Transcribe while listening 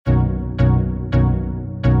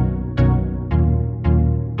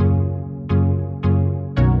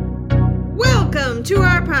to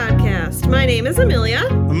our podcast. My name is Amelia.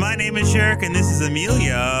 My name is Sherrick, and this is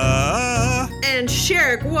Amelia. And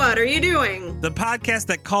Sherrick, what are you doing? The podcast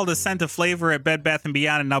that called a scent of flavor at Bed Bath &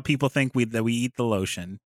 Beyond, and now people think that we eat the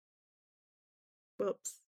lotion.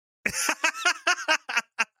 Whoops.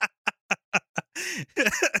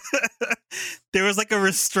 There was like a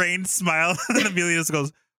restrained smile, and Amelia just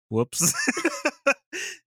goes, whoops.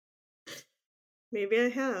 Maybe I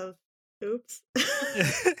have. Oops.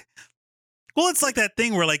 Well, it's like that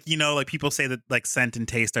thing where, like, you know, like people say that like scent and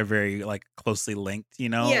taste are very like closely linked, you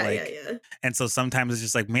know? Yeah, like, yeah. And so sometimes it's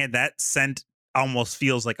just like, man, that scent almost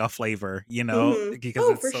feels like a flavor, you know? Mm-hmm. Because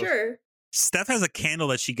Oh, it's for sure. Steph has a candle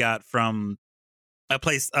that she got from a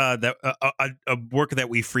place that a work that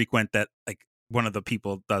we frequent, that like one of the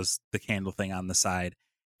people does the candle thing on the side.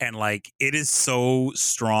 And like, it is so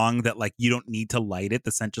strong that like you don't need to light it.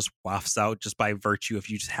 The scent just wafts out just by virtue of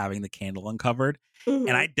you just having the candle uncovered. Mm-hmm.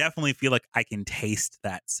 And I definitely feel like I can taste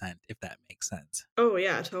that scent, if that makes sense. Oh,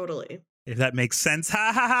 yeah, totally. If that makes sense.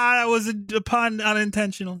 Ha ha ha. That was a pun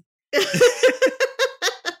unintentional.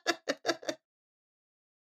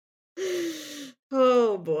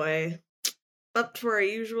 Oh, boy. Up to our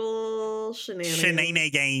usual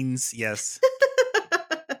Shenanigans. Yes.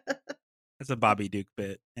 That's a Bobby Duke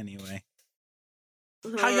bit, anyway.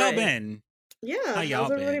 How y'all been? Yeah, How y'all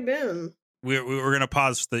how's everybody been? We're going to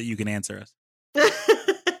pause so that you can answer us.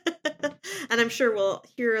 And I'm sure we'll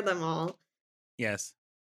hear them all. Yes.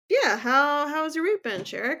 Yeah, how's your week been,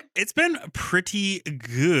 Sherrick? It's been pretty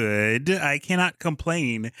good. I cannot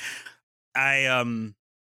complain. I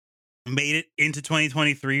made it into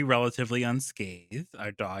 2023 relatively unscathed.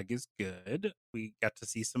 Our dog is good. We got to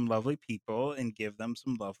see some lovely people and give them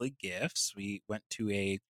some lovely gifts. We went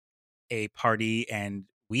to a party, and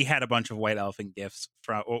we had a bunch of white elephant gifts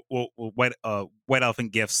from white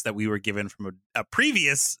elephant gifts that we were given from a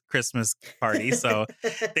previous Christmas party. So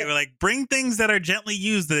they were like, bring things that are gently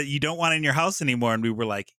used that you don't want in your house anymore. And we were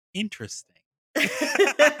like, interesting.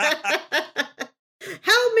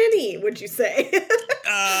 How many would you say?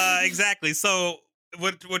 Exactly. So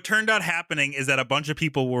what turned out happening is that a bunch of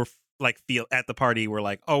people were like at the party were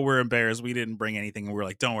like, oh, we're embarrassed, we didn't bring anything. And we were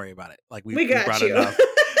like, don't worry about it. Like we brought enough.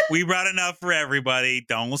 We brought enough for everybody.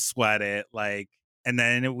 Don't sweat it. Like, and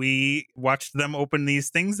then we watched them open these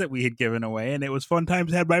things that we had given away, and it was fun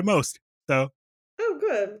times had by most. So, oh,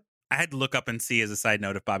 good. I had to look up and see, as a side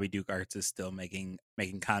note, if Bobby Duke Arts is still making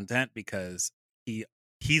content, because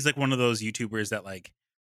he's like one of those YouTubers that like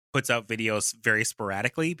puts out videos very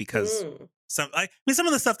sporadically, because some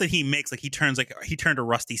of the stuff that he makes, like he turned a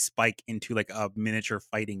rusty spike into like a miniature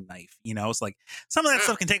fighting knife, you know? It's like some of that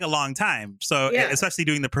stuff can take a long time. So especially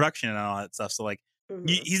doing the production and all that stuff. So like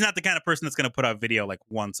he's not the kind of person that's going to put out video like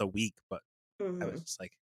once a week, but I was just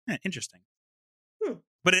like, interesting.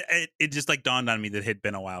 But it just like dawned on me that it had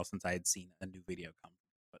been a while since I had seen a new video come.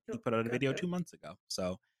 But he put out a video 2 months ago.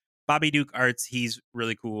 So Bobby Duke Arts, he's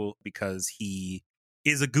really cool because he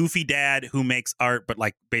is a goofy dad who makes art, but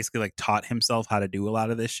like basically like taught himself how to do a lot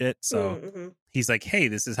of this shit. So he's like, hey,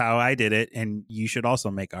 this is how I did it, and you should also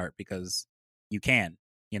make art because you can,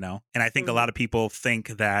 you know? And I think a lot of people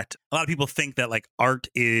think that like art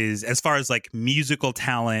is, as far as like musical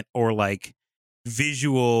talent or like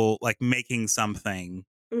visual, like making something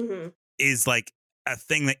is like a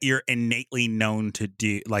thing that you're innately known to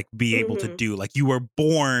do, like be able to do. Like you were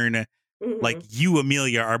born, like you,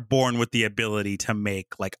 Amelia, are born with the ability to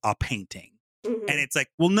make like a painting. And it's like,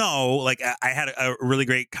 well, no, like I had a really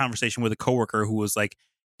great conversation with a coworker who was like,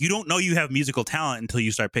 you don't know you have musical talent until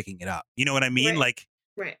you start picking it up. You know what I mean? Like,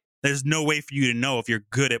 there's no way for you to know if you're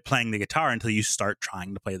good at playing the guitar until you start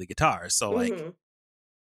trying to play the guitar. So like,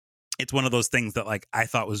 it's one of those things that like I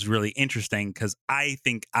thought was really interesting, because I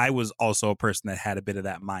think I was also a person that had a bit of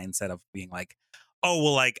that mindset of being like, oh,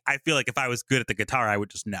 well, like I feel like if I was good at the guitar, I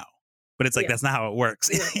would just know. But it's like, that's not how it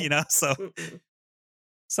works, you know?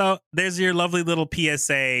 So there's your lovely little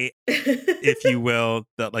PSA, if you will,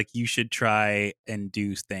 that like you should try and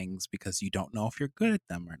do things because you don't know if you're good at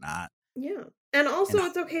them or not. Yeah. And also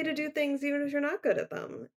it's okay to do things even if you're not good at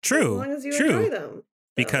them. True. As long as you enjoy them. So.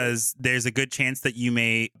 Because there's a good chance that you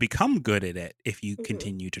may become good at it if you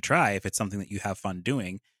continue to try, if it's something that you have fun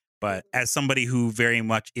doing. But as somebody who very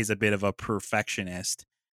much is a bit of a perfectionist,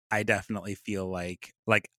 I definitely feel like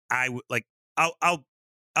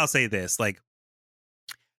I'll say this, like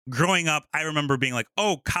growing up, I remember being like,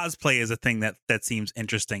 oh, cosplay is a thing that seems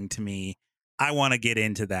interesting to me. I want to get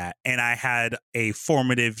into that. And I had a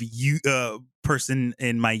formative person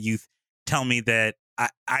in my youth tell me that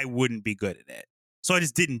I wouldn't be good at it. So I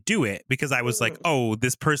just didn't do it because I was like, oh,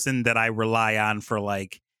 this person that I rely on for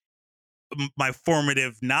like my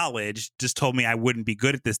formative knowledge just told me I wouldn't be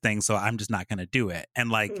good at this thing, so I'm just not going to do it. And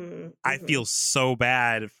like, I feel so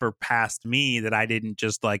bad for past me that I didn't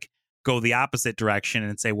just like go the opposite direction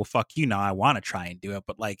and say, well, fuck you, now I want to try and do it.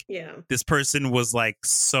 But like, this person was like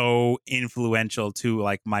so influential to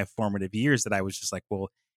like my formative years that I was just like, well,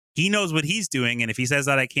 he knows what he's doing, and if he says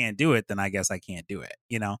that I can't do it, then I guess I can't do it,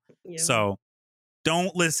 you know? So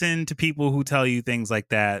don't listen to people who tell you things like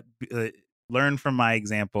that. Learn from my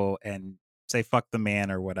example and say fuck the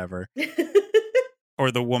man or whatever.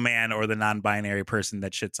 Or the woman or the non-binary person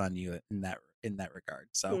that shits on you in that regard.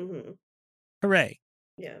 So hooray.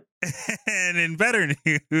 Yeah. And in better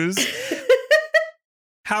news,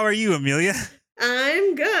 how are you, Amelia?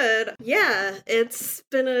 I'm good. Yeah, it's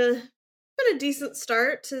been a decent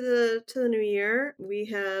start to the new year. We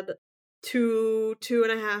had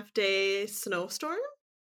 2.5 day snowstorm.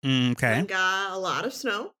 Okay. And got a lot of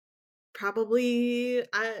snow. Probably,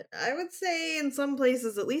 I would say in some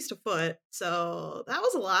places at least a foot. So that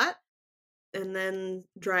was a lot. And then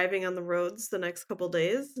driving on the roads the next couple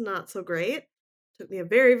days, not so great. Took me a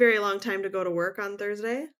very, very long time to go to work on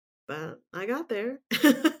Thursday, but I got there.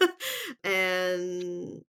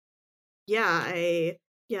 And yeah, I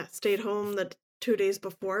stayed home the 2 days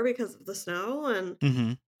before because of the snow,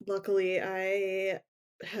 and luckily I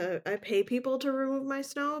pay people to remove my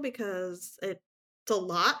snow because it's a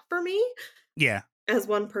lot for me. Yeah. As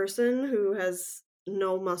one person who has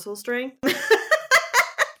no muscle strength.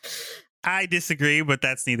 I disagree, but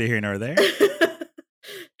that's neither here nor there.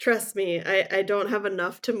 Trust me, I don't have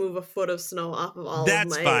enough to move a foot of snow off of all of my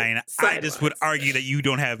That's fine. sidewalks. I just would argue that you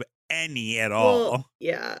don't have any at all. Well,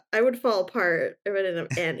 yeah, I would fall apart if I didn't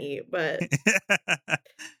have any, but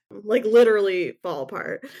like literally fall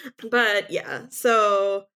apart. But yeah,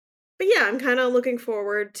 I'm kind of looking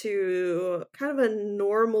forward to kind of a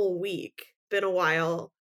normal week. Been a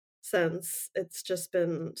while since it's just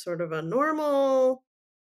been sort of a normal,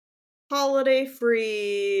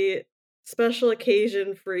 holiday-free, special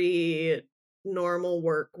occasion-free, normal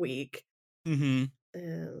work week. And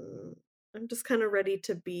I'm just kind of ready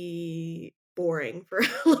to be boring for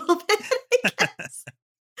a little bit, I guess.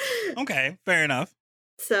 Okay, fair enough.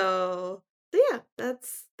 So yeah,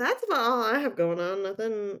 that's about all I have going on.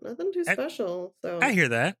 Nothing too special. So I hear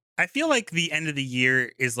that. I feel like the end of the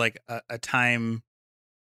year is like a time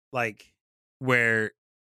like where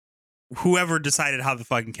whoever decided how the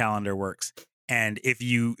fucking calendar works, and if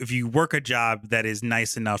you work a job that is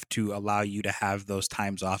nice enough to allow you to have those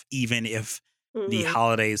times off, even if the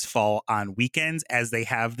holidays fall on weekends as they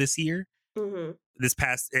have this year, this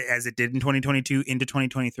past, as it did in 2022 into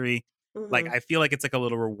 2023, like I feel like it's like a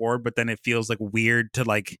little reward, but then it feels like weird to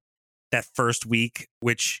like that first week,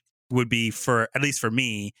 which would be, for at least for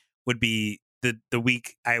me, would be the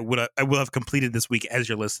week I will have completed this week as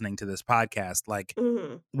you're listening to this podcast, like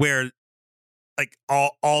where like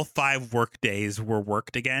all 5 work days were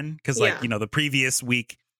worked again, because like, you know, the previous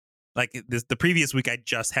week, like the previous week I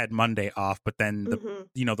just had Monday off, but then the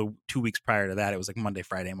you know, the 2 weeks prior to that it was like Monday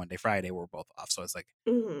Friday were both off, so it's like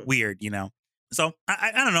weird, you know. So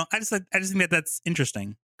I don't know, I just think that that's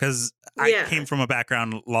interesting, because I came from a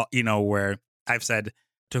background, you know, where I've said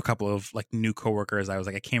to a couple of like new coworkers, I was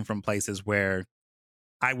like, I came from places where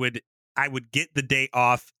I would get the day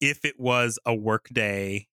off if it was a work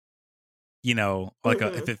day, you know, like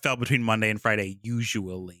if it fell between Monday and Friday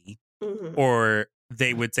usually, or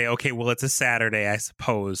they would say, okay, well, it's a Saturday, I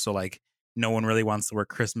suppose, so like no one really wants to work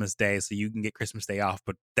Christmas Day, so you can get Christmas Day off,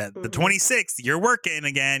 but that the 26th you're working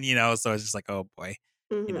again, you know. So it's just like, oh boy,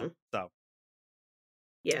 you know. So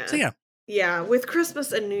yeah, with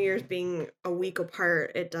Christmas and New Year's being a week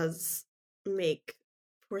apart, it does make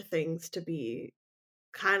for things to be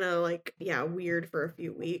kind of like weird for a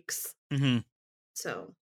few weeks.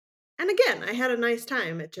 So, and again, I had a nice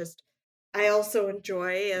time. It just, I also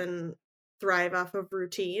enjoy and thrive off of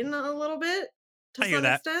routine a little bit to some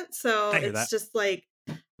extent. So it's just like,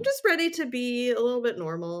 I'm just ready to be a little bit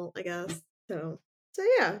normal, I guess. So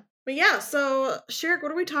yeah. But yeah, so Sherrick,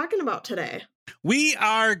 what are we talking about today? We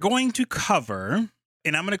are going to cover,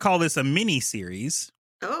 and I'm going to call this a mini series.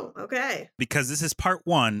 Oh, okay. Because this is part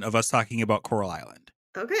 1 of us talking about Coral Island.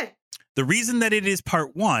 Okay. The reason that it is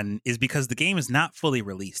part 1 is because the game is not fully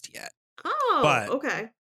released yet. Oh, okay.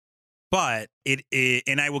 But it,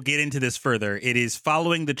 and I will get into this further, it is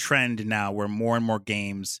following the trend now where more and more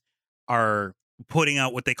games are putting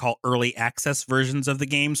out what they call early access versions of the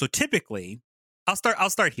game. So typically, I'll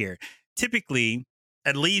start here. Typically,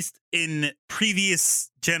 at least in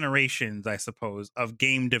previous generations, I suppose, of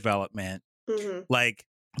game development, like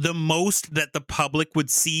The most that the public would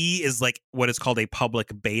see is like what is called a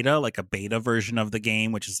public beta, like a beta version of the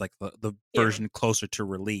game, which is like the version closer to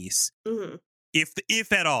release. Mm-hmm.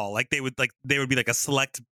 If at all, like they would be like a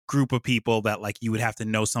select group of people that like you would have to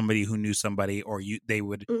know somebody who knew somebody, or they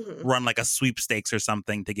would run like a sweepstakes or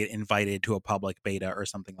something to get invited to a public beta or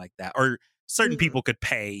something like that. Or certain people could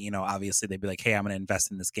pay, you know, obviously they'd be like, hey, I'm going to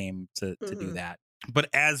invest in this game to do that. But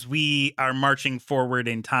as we are marching forward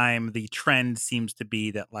in time, the trend seems to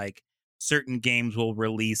be that like certain games will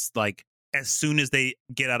release like as soon as they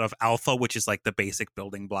get out of alpha, which is like the basic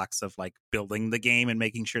building blocks of like building the game and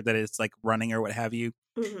making sure that it's like running or what have you.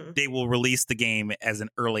 They will release the game as an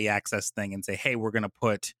early access thing and say, hey, we're going to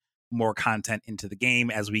put more content into the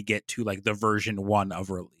game as we get to like the version 1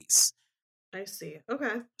 of release. I see.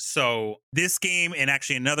 Okay. So this game, and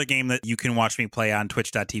actually another game that you can watch me play on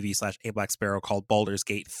twitch.tv/ablacksparrow called Baldur's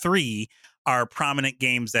Gate 3, are prominent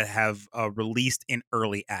games that have released in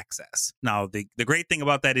early access. Now, the great thing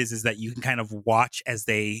about that is that you can kind of watch as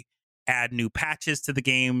they add new patches to the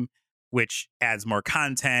game, which adds more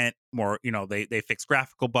content, more, you know, they fix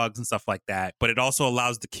graphical bugs and stuff like that. But it also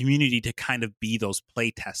allows the community to kind of be those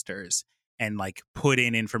play testers and like put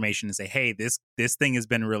in information and say, hey, this thing has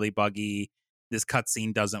been really buggy. This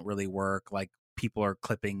cutscene doesn't really work. Like people are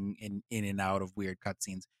clipping in and out of weird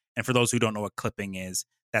cutscenes. And for those who don't know what clipping is,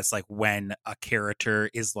 that's like when a character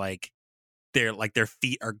is like their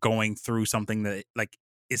feet are going through something that like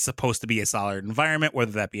is supposed to be a solid environment,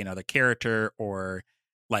 whether that be another character or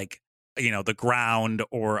like, you know, the ground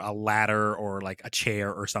or a ladder or like a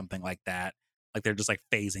chair or something like that. Like they're just like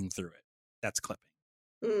phasing through it. That's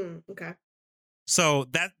clipping. Okay. So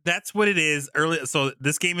that's what it is. Early. So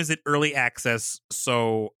this game is at early access.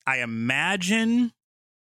 So I imagine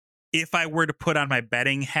if I were to put on my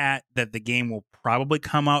betting hat that the game will probably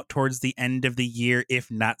come out towards the end of the year, if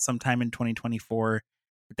not sometime in 2024.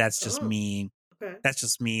 But that's just me. Okay. That's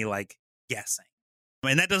just me like guessing.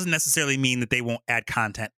 And that doesn't necessarily mean that they won't add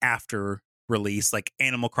content after release. Like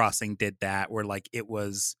Animal Crossing did that, where like it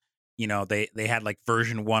was, you know, they had like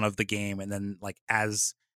version 1 of the game, and then like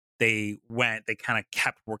as they went, they kind of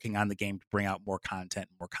kept working on the game to bring out more content.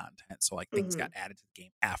 So like things got added to the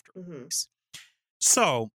game after release.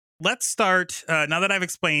 So let's start, now that I've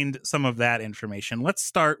explained some of that information, let's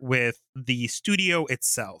start with the studio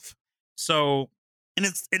itself. So, and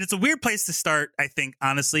it's a weird place to start, I think,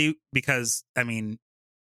 honestly, because I mean,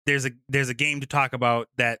 there's a game to talk about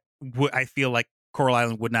that I feel like Coral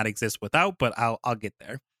Island would not exist without, but I'll get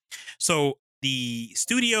there. So the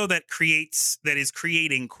studio that is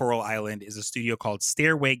creating Coral Island is a studio called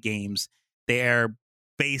Stairway Games. They are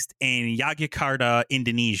based in Yogyakarta,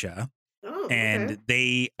 Indonesia. And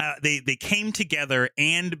they came together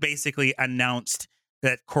and basically announced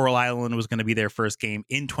that Coral Island was going to be their first game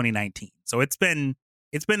in 2019. So it's been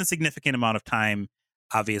a significant amount of time,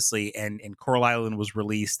 obviously, and Coral Island was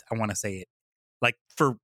released, I want to say it, like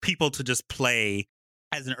for people to just play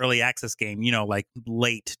as an early access game, you know, like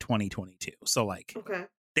late 2022. So like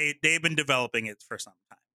they've been developing it for some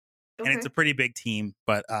time. And it's a pretty big team,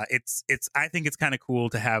 but it's I think it's kind of cool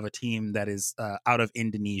to have a team that is out of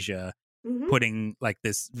Indonesia putting like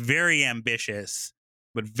this very ambitious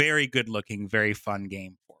but very good looking, very fun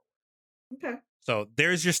game forward. So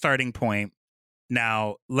there's your starting point.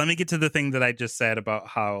 Now, let me get to the thing that I just said about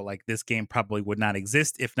how like this game probably would not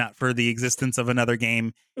exist if not for the existence of another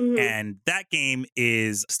game. And that game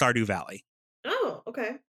is Stardew Valley. Oh,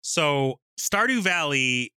 okay. So Stardew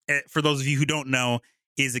Valley, for those of you who don't know,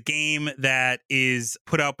 is a game that is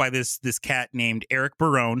put out by this cat named Eric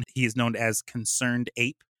Barone. He is known as Concerned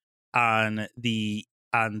Ape on the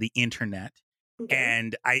internet.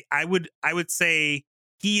 And I would say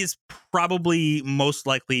he is probably most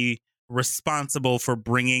likely responsible for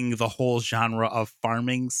bringing the whole genre of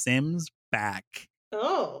farming sims back.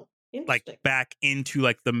 Oh, interesting. Like back into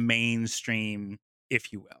like the mainstream,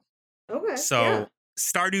 if you will. Okay. So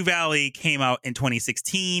Stardew Valley came out in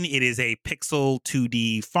 2016. It is a pixel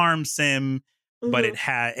 2D farm sim, but it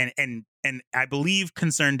had and I believe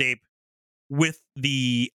Concerned Ape, with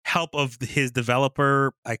the help of his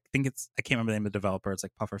developer, I can't remember the name of the developer. It's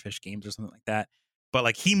like Pufferfish Games or something like that. But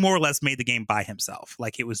like he more or less made the game by himself.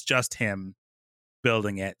 Like it was just him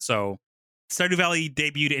building it. So Stardew Valley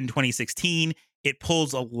debuted in 2016. It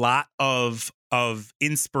pulls a lot of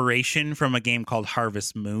inspiration from a game called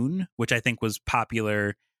Harvest Moon, which I think was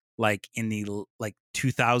popular like in the like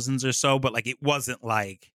 2000s or so. But like it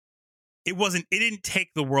didn't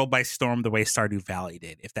take the world by storm the way Stardew Valley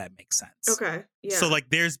did, if that makes sense. Okay. Yeah. So like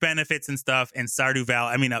there's benefits and stuff, and Stardew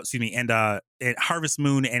Valley, and Harvest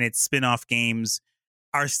Moon and its spin-off games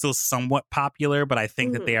are still somewhat popular, but I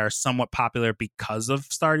think that they are somewhat popular because of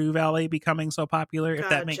Stardew Valley becoming so popular, if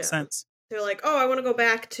that makes sense. They're like, oh, I want to go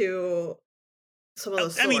back to some of the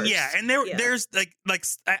source. I mean, yeah, and there's like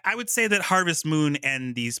I would say that Harvest Moon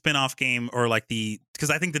and the spin-off game, or like because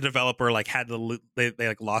I think the developer like had they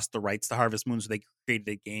like lost the rights to Harvest Moon, so they created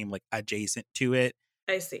a game like adjacent to it.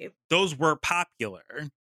 I see. Those were popular.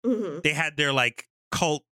 They had their like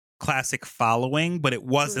cult classic following, but it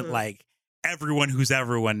wasn't like everyone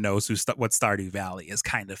knows what Stardew Valley is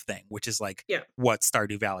kind of thing, which is like what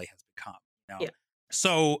Stardew Valley has become. You know? Yeah.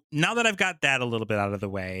 So now that I've got that a little bit out of the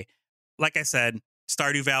way, like I said,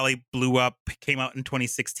 Stardew Valley blew up, came out in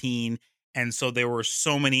 2016. And so there were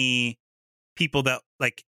so many people that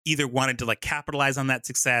like either wanted to like capitalize on that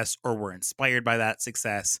success or were inspired by that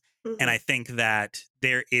success. And I think that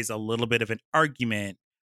there is a little bit of an argument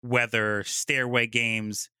whether Stairway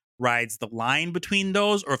Games rides the line between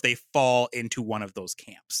those or if they fall into one of those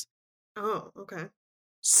camps. Oh, okay.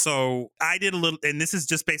 So I did a little, and this is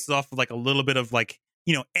just based off of like a little bit of like,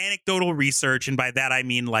 you know, anecdotal research. And by that, I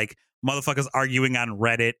mean like motherfuckers arguing on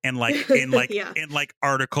Reddit and like in like, in like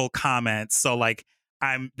article comments. So like,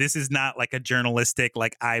 this is not like a journalistic,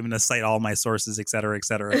 like I'm going to cite all my sources, et cetera,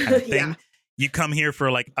 kind of thing. You come here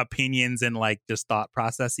for like opinions and like just thought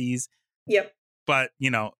processes. Yep. But,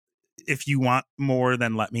 you know, if you want more,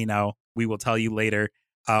 then let me know. We will tell you later,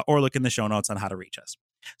 or look in the show notes on how to reach us.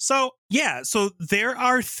 So, yeah, so there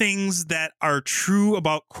are things that are true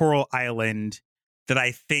about Coral Island that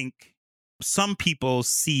I think some people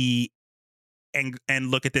see and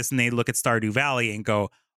look at this and they look at Stardew Valley and go,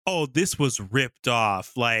 oh, this was ripped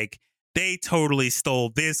off. Like they totally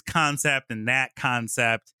stole this concept and that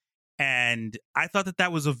concept. And I thought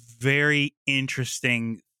that was a very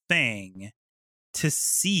interesting thing to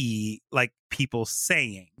see like people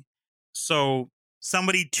saying. So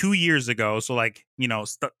somebody 2 years ago, so like, you know,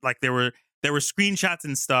 like there were screenshots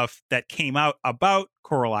and stuff that came out about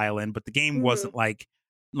Coral Island, but the game wasn't like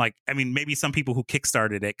I mean, maybe some people who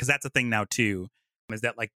kickstarted it, because that's a thing now too, is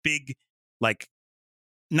that like big, like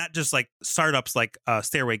not just like startups like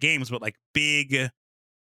Stairway Games, but like big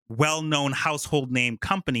well-known household name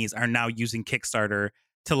companies are now using Kickstarter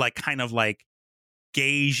to like kind of like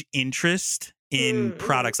gauge interest in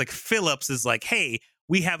products. Like Philips is like, hey,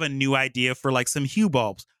 we have a new idea for like some Hue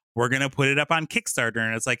bulbs. We're going to put it up on Kickstarter.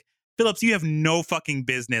 And it's like, Philips, you have no fucking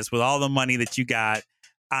business with all the money that you got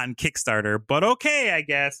on Kickstarter, but okay, I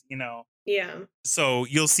guess, you know. Yeah. So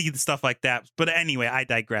you'll see the stuff like that. But anyway, I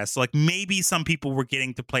digress. So like maybe some people were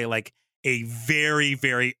getting to play like a very,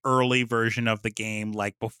 very early version of the game,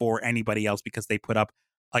 like before anybody else, because they put up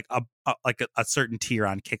like a certain tier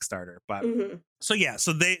on Kickstarter. But so yeah,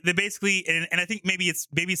 so they basically, and I think maybe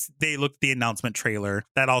they looked at the announcement trailer.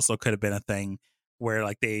 That also could have been a thing where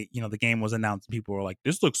like they, you know, the game was announced and people were like,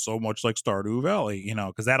 this looks so much like Stardew Valley, you know,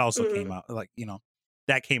 because that also came out, like, you know,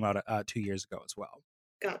 that came out 2 years ago as well.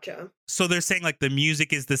 Gotcha. So they're saying like the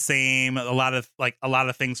music is the same. A lot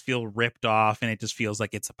of things feel ripped off, and it just feels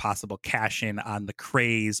like it's a possible cash in on the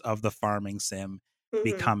craze of the farming sim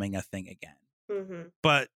becoming a thing again.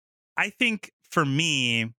 But I think for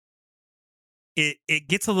me, it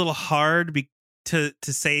gets a little hard to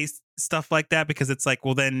say stuff like that, because it's like,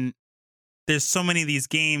 well, then there's so many of these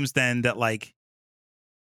games then that like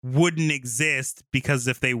wouldn't exist because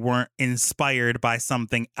if they weren't inspired by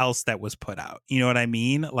something else that was put out. You know what I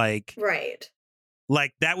mean? Like, right.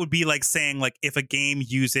 Like that would be like saying like if a game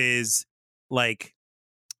uses like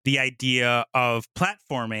the idea of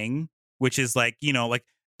platforming, which is like, you know, like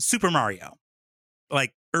Super Mario,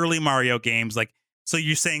 like early Mario games, like, so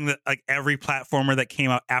you're saying that like every platformer that came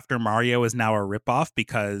out after Mario is now a ripoff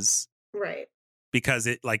because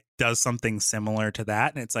it like does something similar to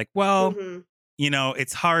that. And it's like, well, you know,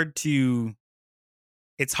 it's hard to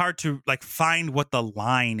like find what the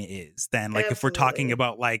line is then. Like if we're talking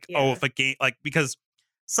about like, oh, if a game, like, because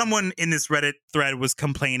someone in this Reddit thread was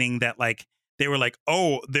complaining that like, they were like,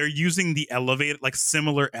 oh, they're using the elevator, like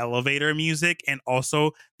similar elevator music. And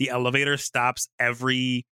also the elevator stops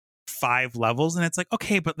every 5 levels. And it's like,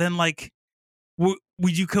 okay, but then like, would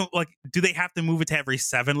you like, do they have to move it to every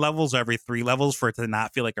 7 levels or every 3 levels for it to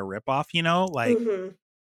not feel like a ripoff? You know, like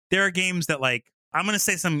there are games that like, I'm going to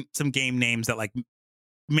say some game names that like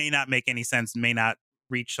may not make any sense, may not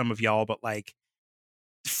reach some of y'all, but like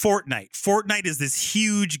Fortnite is this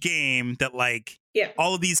huge game that like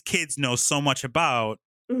all of these kids know so much about,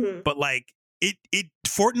 but like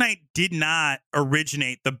Fortnite did not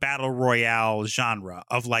originate the battle royale genre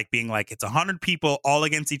of like being like, it's 100 people all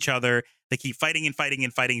against each other. They keep fighting and fighting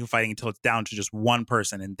and fighting and fighting until it's down to just one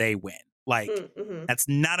person and they win. Like, that's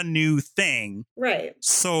not a new thing. Right.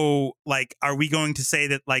 So, like, are we going to say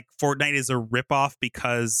that, like, Fortnite is a ripoff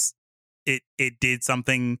because it did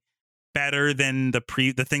something better than the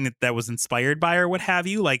thing that was inspired by or what have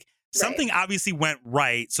you? Like, something obviously went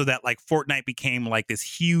right so that, like, Fortnite became, like, this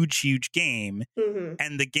huge game,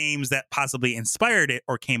 and the games that possibly inspired it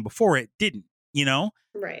or came before it didn't, you know?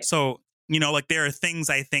 Right. So, you know, like, there are things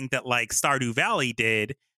I think that, like, Stardew Valley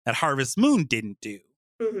did that Harvest Moon didn't do.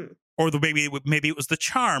 Or maybe it was the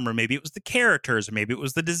charm, or maybe it was the characters, or maybe it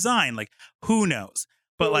was the design. Like, who knows?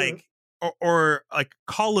 But like, or like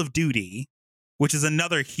Call of Duty, which is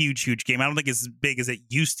another huge game. I don't think it's as big as it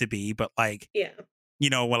used to be, but like, you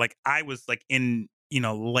know, well, like I was like in, you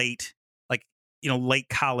know, late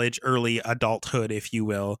college, early adulthood, if you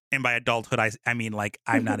will. And by adulthood, I mean like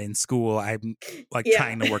I'm not in school. I'm like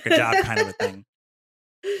trying to work a job, kind of a thing.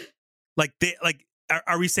 Like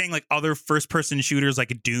are we saying like other first person shooters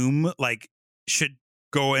like Doom like should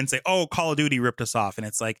go and say, oh, Call of Duty ripped us off? And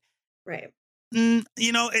it's like, right.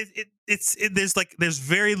 You know, there's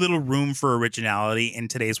very little room for originality in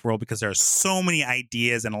today's world because there are so many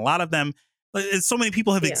ideas, and a lot of them, so many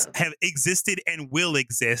people have existed and will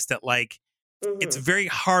exist that like it's very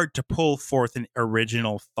hard to pull forth an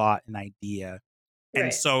original thought and idea.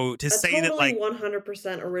 And so to say that like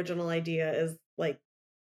 100% original idea is like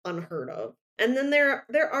unheard of. And then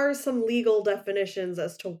there are some legal definitions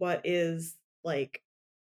as to what is like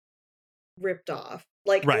ripped off.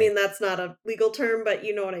 Like, I mean, that's not a legal term, but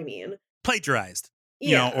you know what I mean. Plagiarized.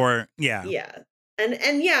 You know, or Yeah.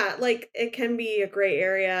 And yeah, like it can be a gray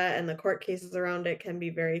area, and the court cases around it can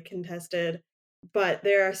be very contested, but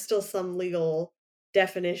there are still some legal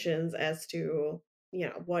definitions as to, you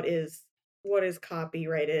know, what is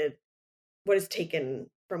copyrighted, what is taken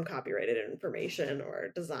from copyrighted information or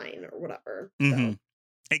design or whatever. So.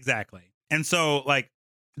 Exactly. And so like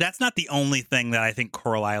that's not the only thing that I think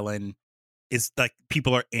Coral Island is like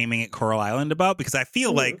people are aiming at Coral Island about, because I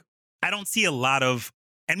feel like I don't see a lot of,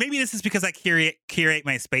 and maybe this is because I curate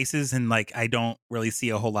my spaces and like I don't really see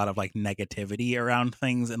a whole lot of like negativity around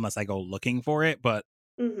things unless I go looking for it. But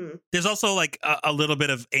there's also like a little bit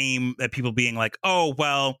of aim at people being like, oh,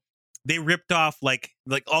 well, they ripped off like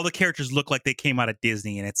all the characters look like they came out of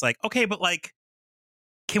Disney. And it's like, okay, but like,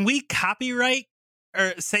 can we copyright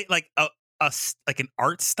or say like a like an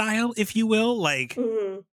art style, if you will? Like,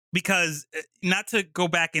 because not to go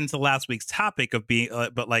back into last week's topic of being,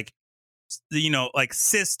 but like, you know, like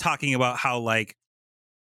Sis talking about how like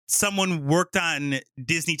someone worked on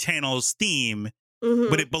Disney Channel's theme,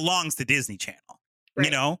 but it belongs to Disney Channel, you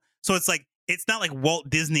know? So it's like, it's not like Walt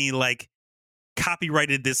Disney like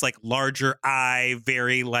copyrighted this like larger eye,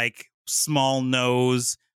 very like small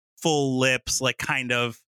nose, full lips, like kind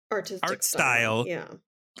of artistic art style. Yeah.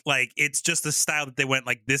 Like it's just a style that they went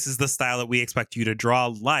like, this is the style that we expect you to draw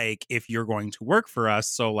like if you're going to work for us.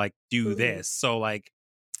 So like do this. So like,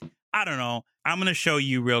 I don't know. I'm going to show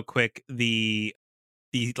you real quick the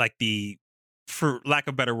for lack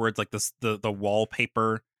of better words, like the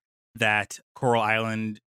wallpaper that Coral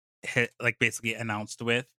Island like basically announced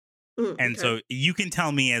with. And so you can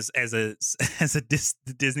tell me as a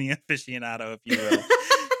Disney aficionado, if you will,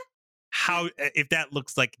 how if that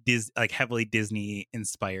looks like like heavily Disney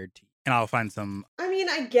inspired to you. And I'll find some. I mean,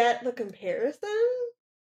 I get the comparison,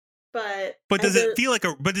 but does it feel like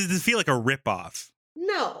a ripoff?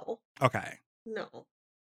 No. Okay. No.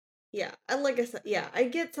 Yeah, and like I said, yeah, I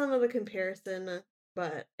get some of the comparison,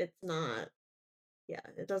 but it's not. Yeah,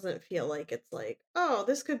 it doesn't feel like it's like, oh,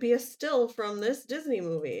 this could be a still from this Disney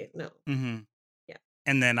movie. No. Yeah.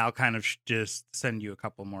 And then I'll kind of just send you a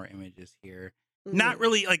couple more images here. Not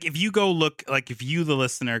really like if you go look, like if you, the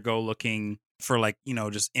listener, go looking for like, you know,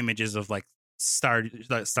 just images of like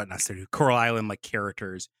Coral Island like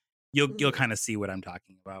characters, you'll kind of see what I'm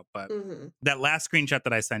talking about. But that last screenshot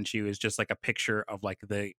that I sent you is just like a picture of like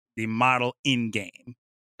the model in game.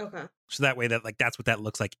 Okay. So that way that like that's what that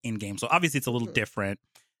looks like in game. So obviously it's a little different.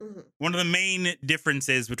 One of the main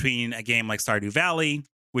differences between a game like Stardew Valley,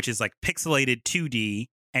 which is like pixelated 2D,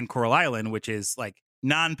 and Coral Island, which is like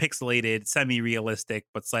non-pixelated, semi-realistic,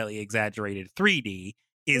 but slightly exaggerated 3D,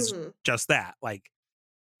 is just that. Like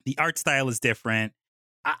the art style is different.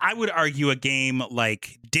 I would argue a game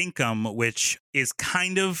like Dinkum, which is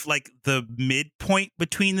kind of like the midpoint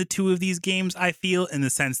between the two of these games, I feel, in the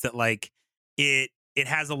sense that like it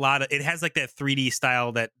has it has like that 3D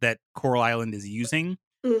style that Coral Island is using,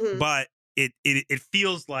 but it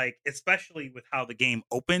feels like, especially with how the game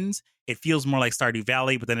opens, it feels more like Stardew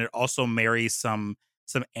Valley, but then it also marries some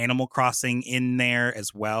Animal Crossing in there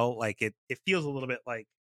as well. Like it feels a little bit like,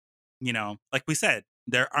 you know, like we said,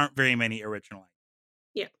 there aren't very many original ideas.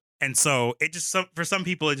 Yeah. And so it just for some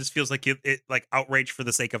people it just feels like it like outrage for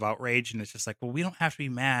the sake of outrage, and it's just like, well, we don't have to be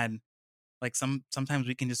mad. Like sometimes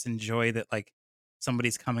we can just enjoy that, like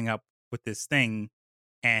somebody's coming up with this thing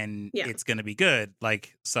and it's gonna be good.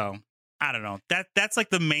 Like, so I don't know. That's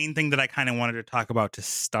like the main thing that I kind of wanted to talk about to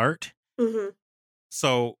start. Mm-hmm.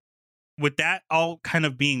 So with that all kind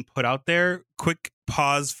of being put out there, quick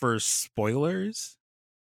pause for spoilers,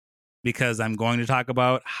 because I'm going to talk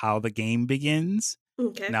about how the game begins.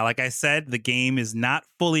 Okay. Now, like I said, the game is not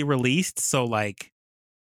fully released, so like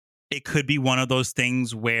it could be one of those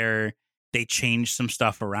things where they change some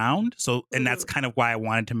stuff around. So, and that's kind of why I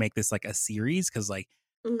wanted to make this like a series, because like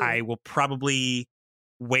I will probably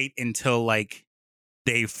wait until like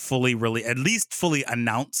they at least fully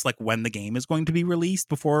announce like when the game is going to be released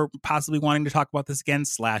before possibly wanting to talk about this again,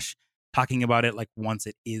 / talking about it like once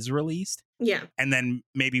it is released. Yeah. And then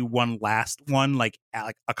maybe one last one like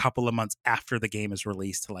a couple of months after the game is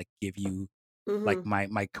released to like give you like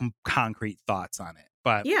my concrete thoughts on it.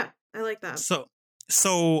 But yeah, I like that. So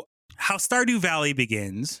how Stardew Valley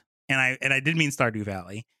begins, and I did mean Stardew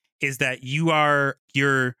Valley, is that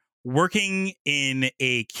you're working in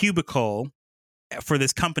a cubicle for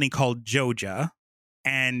this company called Joja,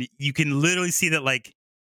 and you can literally see that like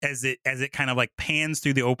as it kind of like pans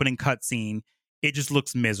through the opening cutscene, it just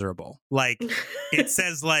looks miserable. Like it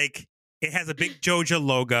says like it has a big Joja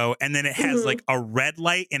logo, and then it has like a red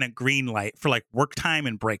light and a green light for like work time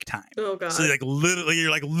and break time. Oh god! So like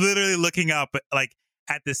you're literally looking up like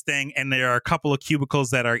at this thing, and there are a couple of cubicles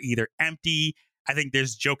that are either empty. I think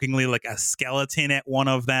there's jokingly like a skeleton at one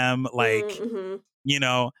of them, like you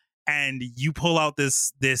know. And you pull out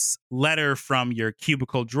this letter from your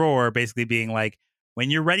cubicle drawer, basically being like,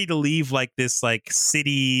 when you're ready to leave like this like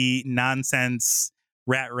city nonsense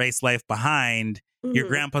rat race life behind, your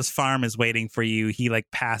grandpa's farm is waiting for you. He like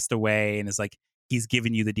passed away and is like, he's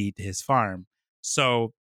given you the deed to his farm.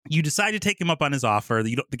 So you decide to take him up on his offer.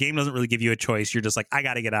 The game doesn't really give you a choice. You're just like, I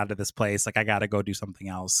got to get out of this place. Like I got to go do something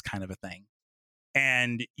else, kind of a thing.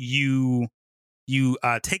 And you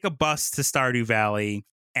take a bus to Stardew Valley.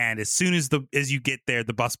 And as soon as you get there,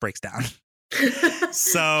 the bus breaks down.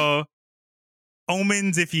 So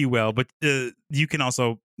omens, if you will, but you can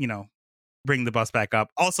also, bring the bus back up.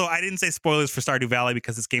 Also, I didn't say spoilers for Stardew Valley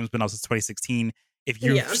because this game's been out since 2016. If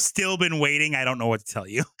you've still been waiting, I don't know what to tell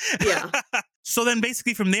you. Yeah. So then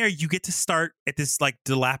basically from there, you get to start at this like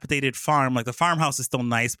dilapidated farm. Like the farmhouse is still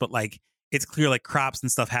nice, but like it's clear like crops and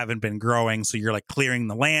stuff haven't been growing. So you're like clearing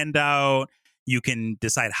the land out. You can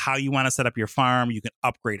decide how you want to set up your farm. You can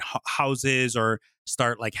upgrade houses or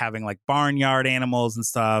start like having like barnyard animals and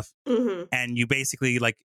stuff. And you basically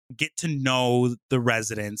like get to know the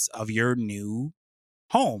residents of your new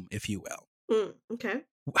home, if you will. Okay.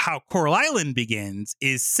 How Coral Island begins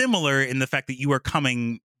is similar in the fact that you are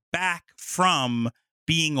coming back from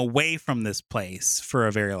being away from this place for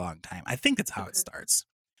a very long time. I think that's how it starts.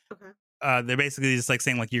 Okay. They're basically just like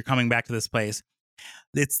saying like you're coming back to this place.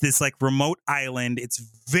 It's this like remote island. It's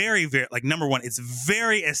very, very like number one, it's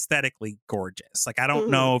very aesthetically gorgeous. Like I don't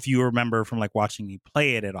know if you remember from like watching me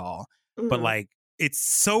play it at all, but like it's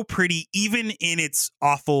so pretty even in its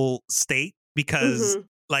awful state because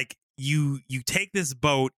like you take this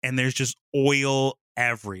boat and there's just oil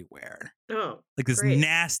everywhere. Oh, like this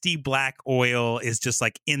nasty black oil is just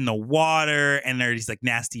like in the water, and there's these like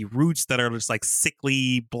nasty roots that are just like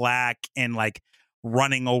sickly black and like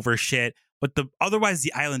running over shit. But otherwise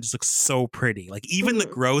the island just looks so pretty. Like even the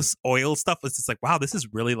gross oil stuff was just like, wow, this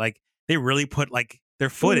is really like they really put like their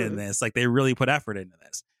foot in this. Like they really put effort into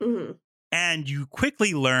this. And you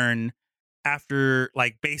quickly learn after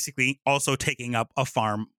like basically also taking up a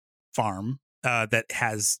farm that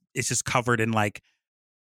it's just covered in like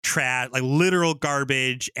trash, like literal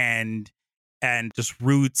garbage and just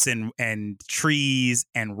roots and trees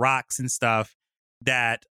and rocks and stuff,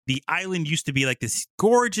 that the island used to be like this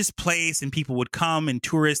gorgeous place and people would come and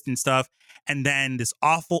tourist and stuff. And then this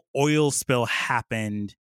awful oil spill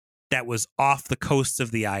happened that was off the coast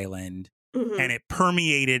of the island. And it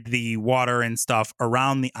permeated the water and stuff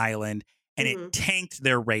around the island, and it tanked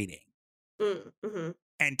their rating.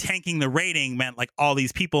 And tanking the rating meant like all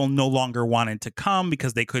these people no longer wanted to come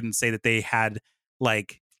because they couldn't say that they had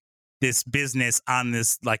like this business on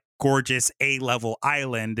this like gorgeous A-level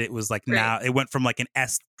island. It was like now it went from like an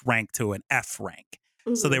S rank to an F rank.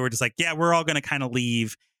 So they were just like, yeah, we're all going to kind of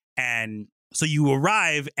leave. And so you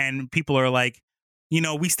arrive and people are like,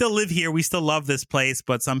 we still live here. We still love this place.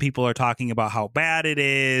 But some people are talking about how bad it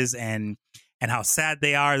is and how sad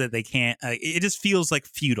they are that they can't. It just feels like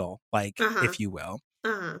feudal, like, if you will.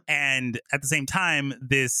 And at the same time,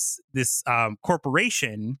 this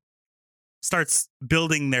corporation starts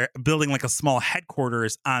building like a small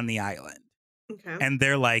headquarters on the island. Okay. And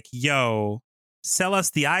they're like, yo, sell us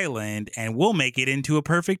the island and we'll make it into a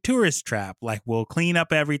perfect tourist trap. Like, we'll clean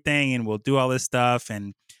up everything and we'll do all this stuff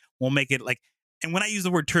and we'll make it like, and when I used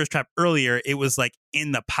the word tourist trap earlier, it was like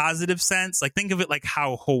in the positive sense. Like, think of it like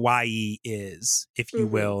how Hawaii is, if you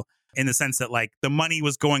will, in the sense that like the money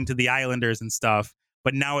was going to the islanders and stuff.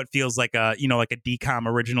 But now it feels like a, like a DCOM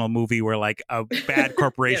original movie where like a bad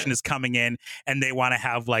corporation is coming in and they want to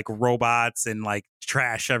have like robots and like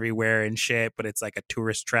trash everywhere and shit. But it's like a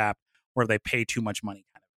tourist trap where they pay too much money.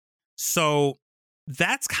 Kind of. So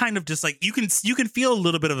that's kind of just like you can feel a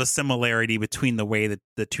little bit of a similarity between the way that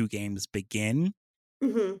the two games begin.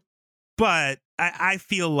 Mm-hmm. But I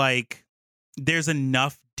feel like there's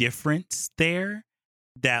enough difference there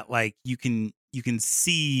that like you can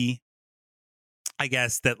see, I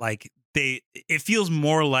guess, that like it feels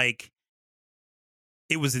more like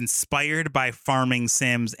it was inspired by farming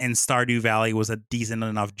sims and Stardew Valley was a decent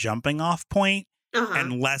enough jumping off point.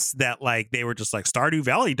 And less that like they were just like, Stardew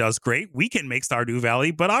Valley does great, we can make Stardew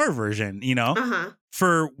Valley but our version,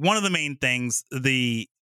 For one of the main things,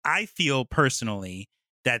 I feel personally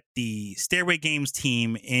that the Stairway Games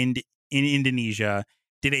team in Indonesia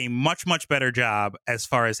did a much better job as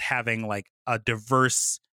far as having like a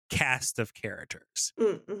diverse cast of characters.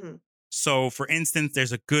 Mm-hmm. So for instance,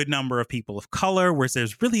 there's a good number of people of color, whereas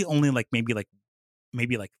there's really only like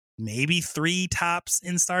maybe 3 tops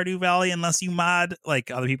in Stardew Valley, unless you mod.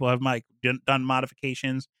 Like other people have done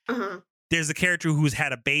modifications. There's a character who's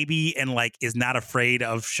had a baby and like is not afraid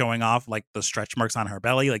of showing off like the stretch marks on her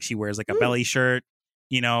belly. Like she wears like a belly shirt,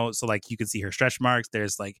 so like you can see her stretch marks.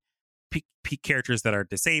 There's like characters that are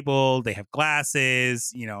disabled. They have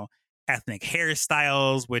glasses, ethnic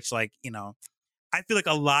hairstyles, which like, I feel like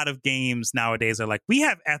a lot of games nowadays are like, we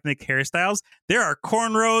have ethnic hairstyles. There are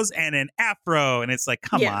cornrows and an afro. And it's like,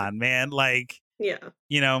 come on, man. Like,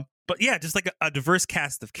 but yeah, just like a diverse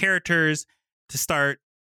cast of characters to start.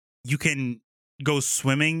 You can go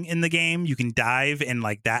swimming in the game. You can dive, and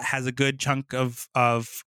like that has a good chunk of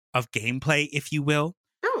gameplay, if you will.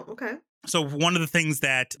 Oh, okay. So one of the things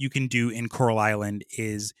that you can do in Coral Island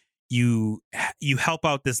is you help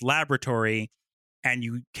out this laboratory, and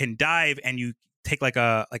you can dive, and you take like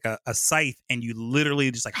a scythe, and you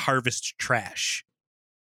literally just like harvest trash,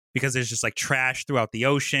 because there's just like trash throughout the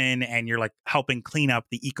ocean, and you're like helping clean up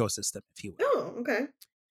the ecosystem, if you will. Oh, okay.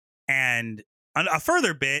 And a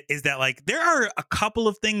further bit is that like there are a couple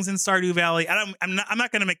of things in Stardew Valley. I'm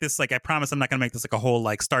not going to make this like, I promise I'm not going to make this like a whole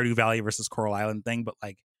like Stardew Valley versus Coral Island thing, but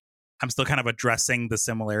like I'm still kind of addressing the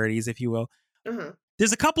similarities, if you will.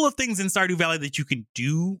 There's a couple of things in Stardew Valley that you can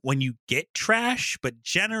do when you get trash, but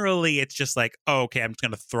generally it's just like, oh, okay, I'm just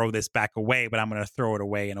going to throw this back away, but I'm going to throw it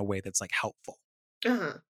away in a way that's like helpful.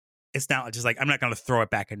 It's not just like, I'm not going to throw it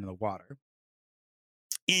back into the water.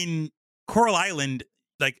 In Coral Island,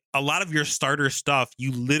 like a lot of your starter stuff,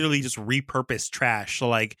 you literally just repurpose trash. So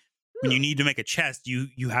like when you need to make a chest,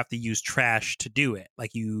 you have to use trash to do it.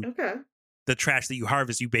 Like the trash that you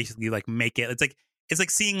harvest, you basically like make it. It's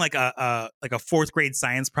like seeing like a 4th grade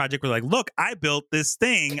science project where like, look, I built this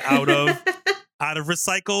thing out of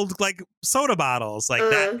recycled like soda bottles, like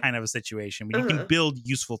that kind of a situation where you can build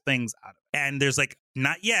useful things out of it. And there's like,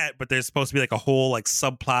 not yet, but there's supposed to be like a whole like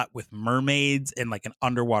subplot with mermaids and like an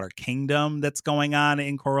underwater kingdom that's going on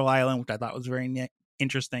in Coral Island, which I thought was very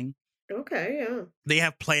interesting. Okay, yeah. They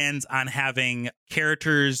have plans on having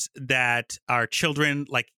characters that are children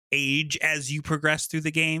like age as you progress through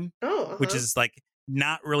the game, which is like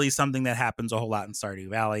not really something that happens a whole lot in Stardew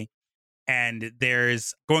Valley. And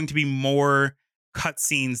there's going to be more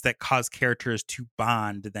cutscenes that cause characters to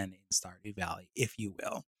bond than in Stardew Valley, if you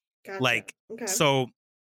will. Gotcha. Like, so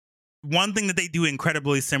one thing that they do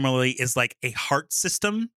incredibly similarly is like a heart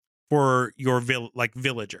system for your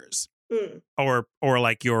villagers or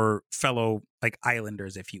like your fellow like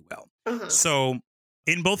islanders, if you will. So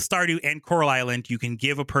in both Stardew and Coral Island, you can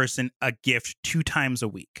give a person a gift 2 times a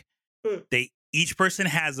week. Each person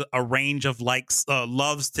has a range of likes,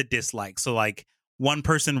 loves to dislikes. So like one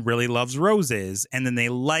person really loves roses, and then they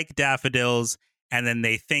like daffodils, and then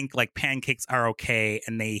they think like pancakes are okay,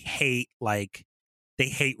 and they hate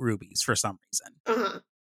rubies for some reason.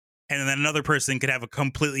 And then another person could have a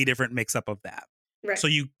completely different mix up of that. Right. So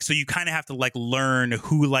you kind of have to like learn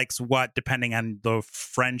who likes what depending on the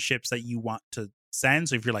friendships that you want to send.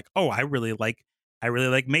 So if you're like, oh, I really like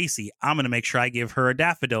Macy, I'm going to make sure I give her a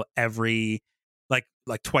daffodil every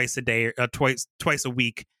like twice a day or twice a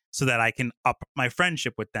week, so that I can up my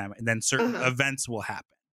friendship with them, and then certain events will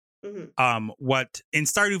happen. What in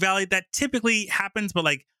Stardew Valley that typically happens, but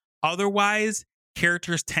like otherwise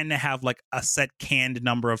characters tend to have like a set canned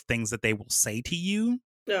number of things that they will say to you.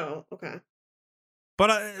 No, okay. But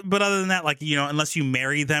other than that, like, you know, unless you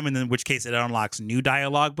marry them, and in which case it unlocks new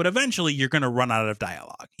dialogue, but eventually you're going to run out of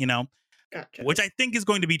dialogue, you know? Gotcha. Which I think is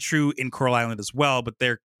going to be true in Coral Island as well, but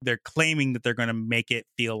they're claiming that they're going to make it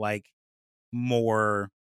feel like more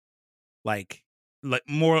like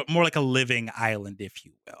more like a living island, if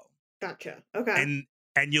you will. Gotcha. Okay.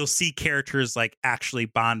 And you'll see characters like actually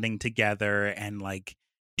bonding together and like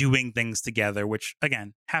doing things together, which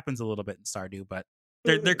again happens a little bit in Stardew, but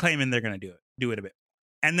they're claiming they're going to do it a bit.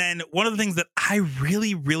 And then one of the things that I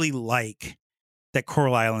really, really like that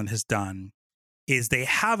Coral Island has done is they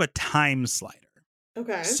have a time slider.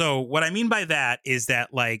 Okay. So what I mean by that is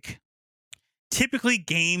that like typically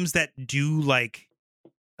games that do like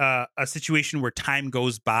a situation where time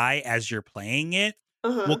goes by as you're playing it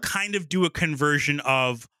will kind of do a conversion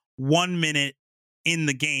of 1 minute in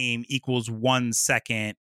the game equals 1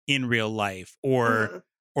 second in real life, or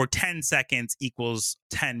 10 seconds equals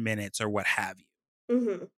 10 minutes or what have you.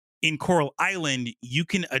 In Coral Island, you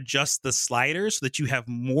can adjust the slider so that you have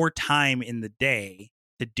more time in the day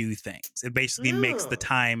to do things. It basically makes the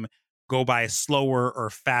time go by slower or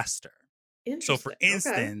faster. So for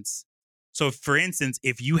instance,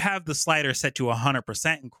 if you have the slider set to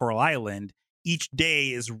 100% in Coral Island, each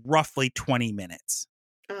day is roughly 20 minutes.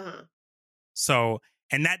 So,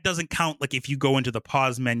 and that doesn't count like if you go into the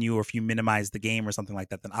pause menu or if you minimize the game or something like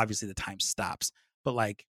that, then obviously the time stops. But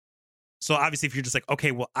like, so obviously if you're just like,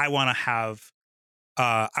 okay, well, I want to have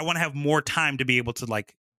more time to be able to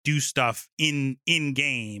like do stuff in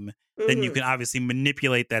game, then you can obviously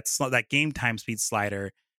manipulate that game time speed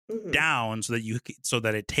slider down so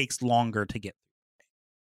that it takes longer to get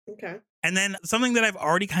through. Okay. And then something that I've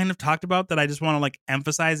already kind of talked about that I just want to like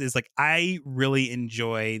emphasize is like I really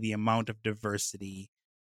enjoy the amount of diversity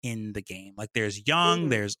in the game. Like there's young,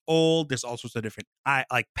 there's old, there's all sorts of different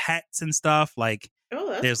like pets and stuff. Like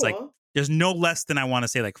that's cool. like there's no less than I want to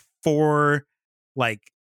say like four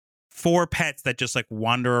pets that just like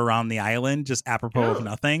wander around the island just apropos of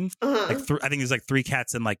nothing. Like I think there's like 3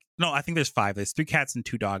 cats and like no, I think there's 5. There's 3 cats and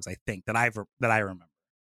 2 dogs. I think that I remember.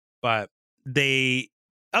 But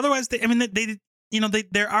otherwise,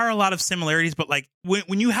 there are a lot of similarities. But like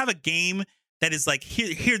when you have a game that is like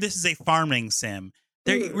here, this is a farming sim.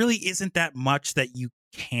 There really isn't that much that you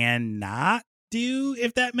cannot do,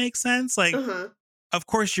 if that makes sense. Like. Of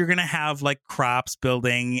course, you're going to have like crops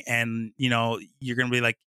building and, you know, you're going to be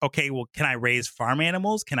like, okay, well, can I raise farm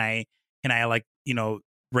animals? Can I like, you know,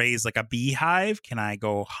 raise like a beehive? Can I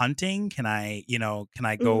go hunting? Can I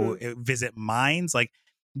go visit mines? Like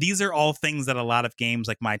these are all things that a lot of games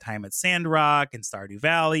like My Time at Sandrock and Stardew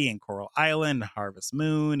Valley and Coral Island, Harvest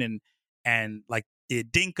Moon and like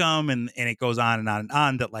Dinkum and it goes on and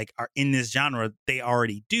on that like are in this genre, they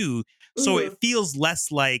already do. So it feels less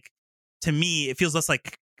like, to me, it feels less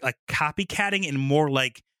like copycatting and more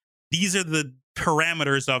like these are the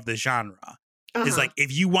parameters of the genre. It's like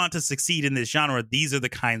if you want to succeed in this genre, these are the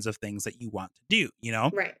kinds of things that you want to do, you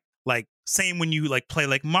know? Right. Like same when you like play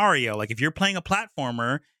like Mario. Like if you're playing a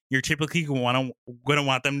platformer, you're typically going to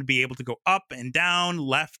want them to be able to go up and down,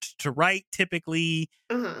 left to right typically.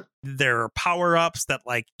 There are power-ups that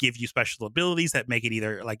like give you special abilities that make it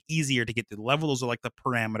either like easier to get through the level. Those are like the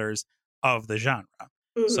parameters of the genre.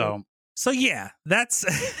 So yeah, that's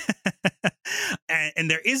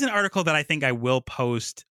and there is an article that I think I will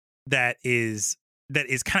post that is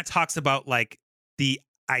kind of talks about like the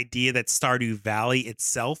idea that Stardew Valley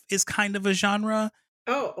itself is kind of a genre.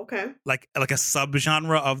 Oh, okay. Like a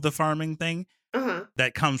subgenre of the farming thing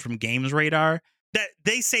that comes from Games Radar. That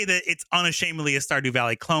they say that it's unashamedly a Stardew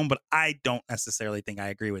Valley clone, but I don't necessarily think I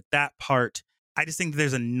agree with that part. I just think that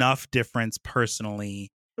there's enough difference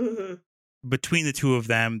personally between the two of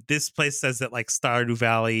them. This place says that like Stardew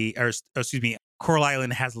Valley, or excuse me, Coral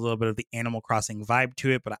Island has a little bit of the Animal Crossing vibe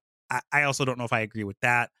to it, but I also don't know if I agree with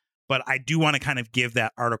that. But I do want to kind of give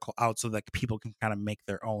that article out so that people can kind of make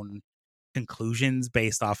their own conclusions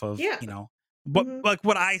based off of, you know, but like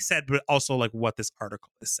what I said, but also like what this article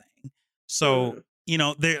is saying. So, you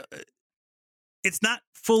know, it's not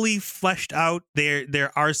fully fleshed out.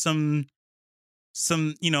 There are some,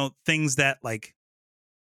 you know, things that like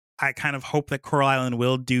I kind of hope that Coral Island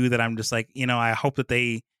will do that. I'm just like, you know, I hope that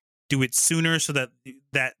they do it sooner so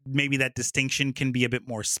that maybe that distinction can be a bit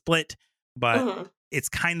more split. But it's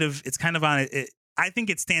kind of on it. I think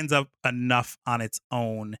it stands up enough on its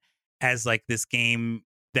own as like this game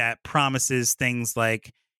that promises things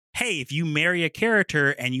like, hey, if you marry a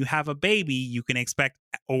character and you have a baby, you can expect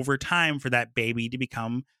over time for that baby to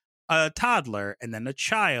become a toddler and then a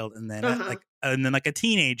child and then like a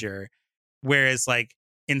teenager. Whereas like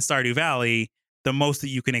in Stardew Valley, the most that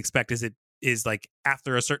you can expect is like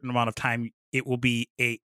after a certain amount of time, it will be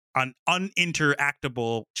an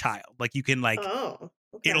uninteractable child. Like you can like,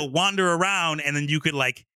 it'll wander around and then you could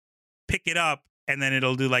like pick it up and then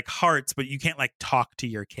it'll do like hearts, but you can't like talk to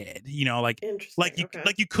your kid, you know, like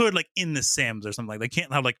you could like in The Sims or something. Like they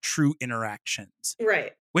can't have like true interactions,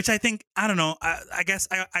 right? Which I think, I don't know, I guess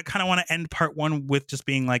I kind of want to end part one with just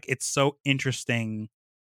being like, it's so interesting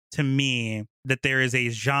to me that there is a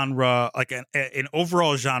genre, like an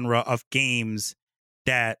overall genre of games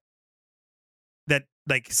that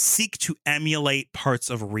like seek to emulate parts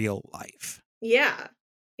of real life. Yeah.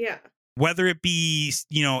 Whether it be,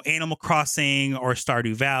 you know, Animal Crossing or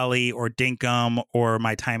Stardew Valley or Dinkum or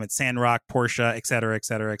My Time at Sandrock, Portia, et cetera, et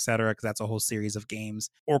cetera, et cetera, because that's a whole series of games,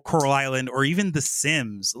 or Coral Island, or even The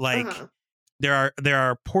Sims. Like there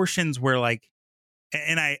are portions where like,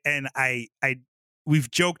 and I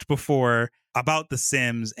we've joked before about The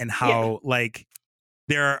Sims and how like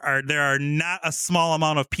there are not a small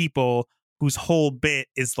amount of people whose whole bit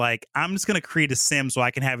is like, I'm just going to create a sim so I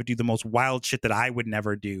can have it do the most wild shit that I would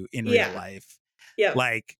never do in real life. Yeah.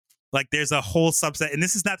 Like there's a whole subset, and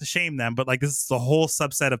this is not to shame them, but like this is a whole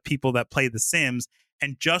subset of people that play The Sims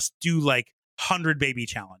and just do like 100 baby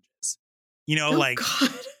challenges. You know, like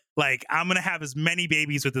I'm going to have as many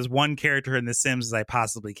babies with this one character in The Sims as I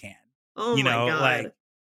possibly can. Oh you know, my God.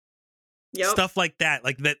 Like stuff like that.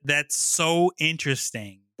 Like that's so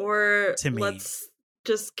interesting. Or to me. Let's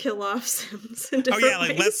just kill off Sims in different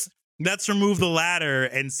like ways. let's remove the ladder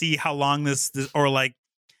and see how long this or like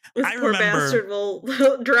this I poor remember bastard will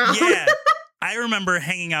drown. Yeah. I remember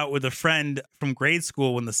hanging out with a friend from grade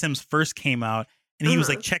school when The Sims first came out, and he was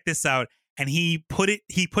like, check this out. And he put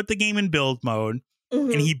the game in build mode,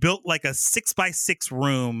 and he built like a 6x6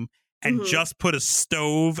 room and just put a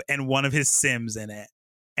stove and one of his Sims in it.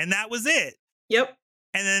 And that was it. Yep.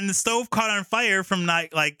 And then the stove caught on fire from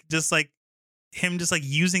him just like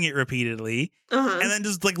using it repeatedly, and then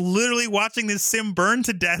just like literally watching this sim burn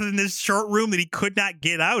to death in this short room that he could not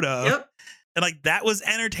get out of. Yep. And like that was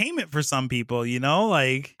entertainment for some people, you know,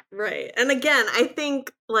 like right. And again, I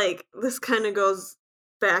think like this kind of goes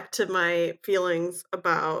back to my feelings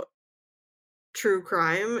about true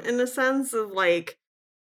crime in the sense of like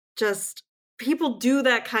just people do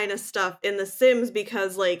that kind of stuff in The Sims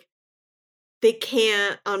because like they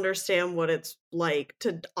can't understand what it's like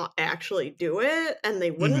to actually do it, and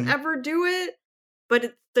they wouldn't ever do it.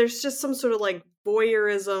 But there's just some sort of like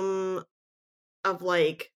voyeurism of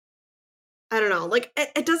like, I don't know, like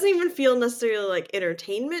it doesn't even feel necessarily like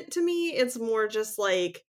entertainment to me. It's more just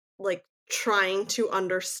like trying to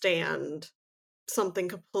understand something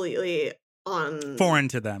completely foreign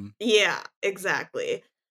to them. Yeah, exactly.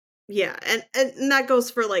 Yeah, and that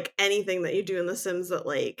goes for like anything that you do in The Sims that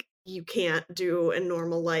like you can't do in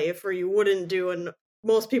normal life, or you wouldn't do and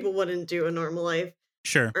most people wouldn't do in normal life.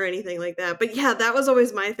 Sure. Or anything like that. But yeah, that was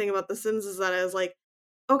always my thing about The Sims, is that I was like,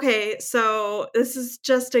 okay, so this is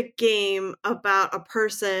just a game about a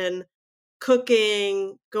person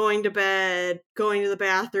cooking, going to bed, going to the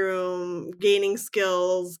bathroom, gaining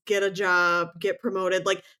skills, get a job, get promoted.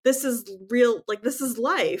 Like this is real, like this is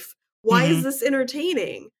life. Why is this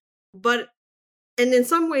entertaining? And in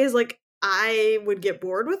some ways, like I would get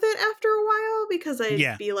bored with it after a while because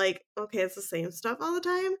I'd be like, okay, it's the same stuff all the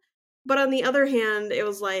time. But on the other hand, it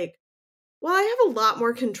was like, well, I have a lot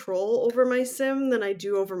more control over my sim than I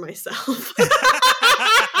do over myself.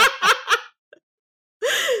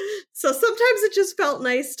 So sometimes it just felt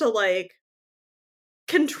nice to like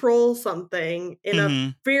control something in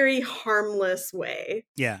a very harmless way.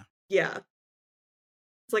 Yeah. Yeah.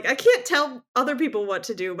 It's like, I can't tell other people what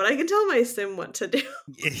to do, but I can tell my sim what to do.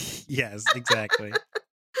 Yes, exactly.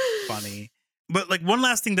 Funny. But like one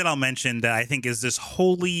last thing that I'll mention that I think is just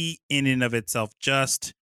wholly in and of itself,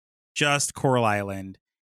 just Coral Island,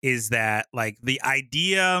 is that like the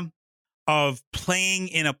idea of playing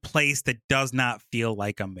in a place that does not feel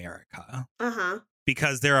like America.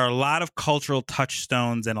 Because there are a lot of cultural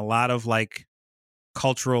touchstones and a lot of like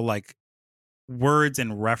cultural like words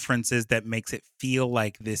and references that makes it feel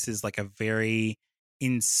like this is like a very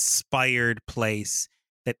inspired place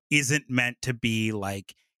that isn't meant to be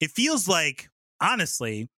like, it feels like,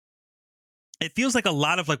 honestly, it feels like a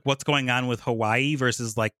lot of like what's going on with Hawaii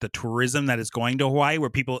versus like the tourism that is going to Hawaii, where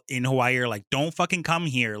people in Hawaii are like, don't fucking come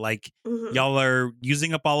here. Like y'all are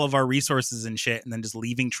using up all of our resources and shit, and then just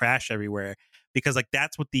leaving trash everywhere. Because like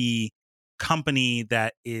that's what the company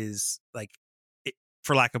that is like,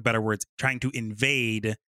 for lack of better words, trying to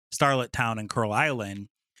invade Starlet Town and Coral Island,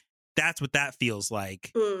 that's what that feels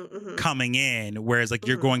like coming in. Whereas like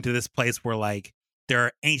you're going to this place where like there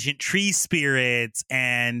are ancient tree spirits,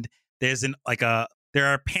 and there's there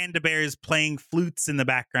are panda bears playing flutes in the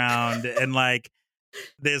background, and like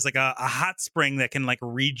there's like a hot spring that can like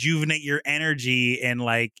rejuvenate your energy in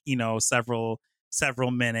like, you know, several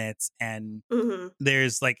minutes. And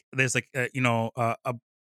there's like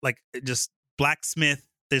just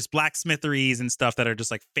there's blacksmitheries and stuff that are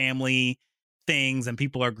just like family things, and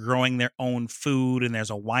people are growing their own food, and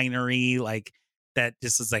there's a winery like that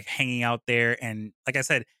just is like hanging out there. And like I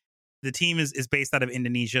said, the team is based out of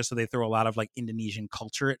Indonesia, so they throw a lot of like Indonesian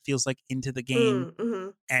culture, it feels like, into the game.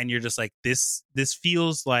 And you're just like, this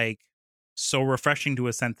feels like so refreshing to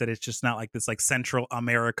a sense that it's just not like this like Central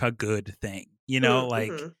America good thing, you know?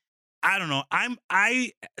 Like, I don't know.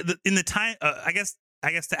 In the time, I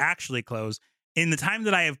guess to actually close, in the time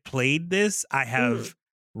that I have played this, I have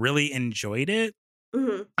really enjoyed it.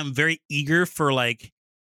 I'm very eager for like,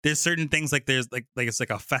 there's certain things like there's like it's like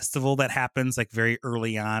a festival that happens like very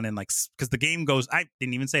early on, and like because the game goes, I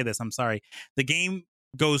didn't even say this, I'm sorry, the game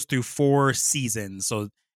goes through 4 seasons, so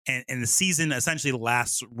and the season essentially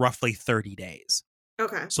lasts roughly 30 days.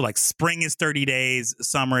 Okay. So like spring is 30 days,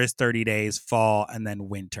 summer is 30 days, fall, and then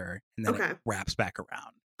winter, and then it wraps back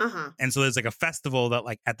around. And so there's like a festival that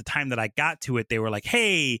like at the time that I got to it, they were like,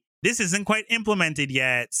 hey, this isn't quite implemented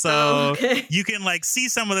yet. So you can like see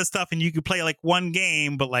some of the stuff, and you could play like one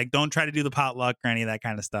game, but like don't try to do the potluck or any of that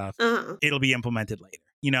kind of stuff. It'll be implemented later,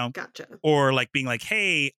 you know? Gotcha. Or like being like,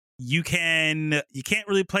 hey, you can't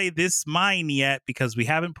really play this mine yet because we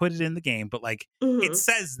haven't put it in the game. But like it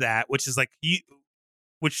says that, which is like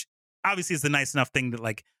which obviously is the nice enough thing to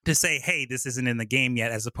like to say, hey, this isn't in the game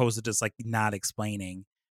yet, as opposed to just like not explaining.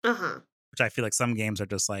 Which I feel like some games are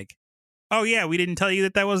just like, oh yeah, we didn't tell you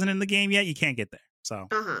that wasn't in the game yet, you can't get there. So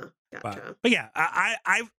gotcha. But yeah,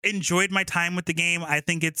 I've enjoyed my time with the game. I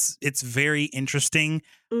think it's very interesting.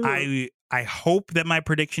 I hope that my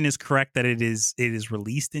prediction is correct, that it is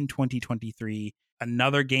released in 2023.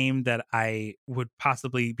 Another game that I would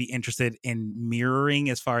possibly be interested in mirroring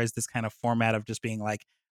as far as this kind of format of just being like,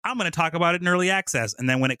 I'm going to talk about it in early access, and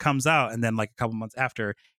then when it comes out, and then like a couple months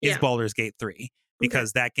after, is Baldur's Gate 3.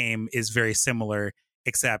 Because that game is very similar,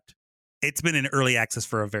 except it's been in early access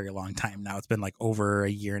for a very long time now. It's been like over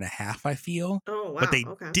 1.5 years, I feel. Oh, wow. But they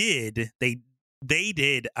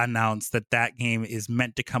did announce that game is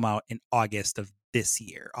meant to come out in August of this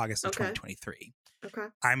year, August of 2023. Okay.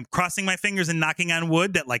 I'm crossing my fingers and knocking on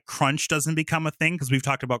wood that like crunch doesn't become a thing, because we've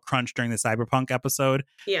talked about crunch during the Cyberpunk episode.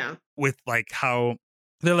 Yeah. With like how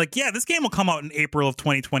they're like, yeah, this game will come out in April of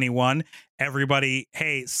 2021. Everybody,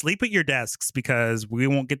 hey, sleep at your desks, because we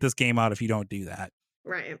won't get this game out if you don't do that.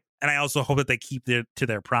 Right. And I also hope that they keep to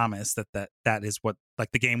their promise that is what,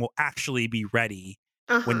 like, the game will actually be ready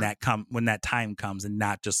when that time comes, and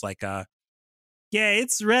not just like yeah,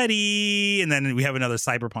 it's ready, and then we have another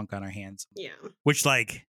Cyberpunk on our hands. Yeah. Which,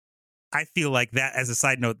 like, I feel like that, as a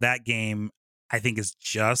side note, that game I think is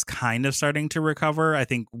just kind of starting to recover. I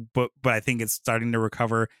think, but I think it's starting to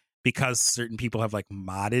recover because certain people have like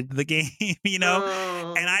modded the game, you know?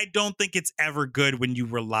 And I don't think it's ever good when you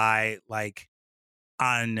rely like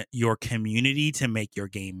on your community to make your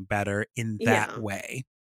game better in that way.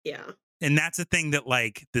 Yeah. And that's a thing that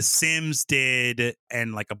like The Sims did,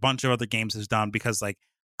 and like a bunch of other games has done, because like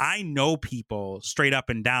I know people straight up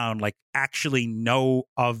and down, like actually know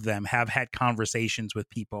of them, have had conversations with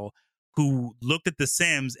people who looked at The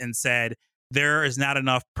Sims and said, there is not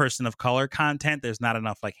enough person of color content. There's not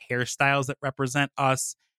enough like hairstyles that represent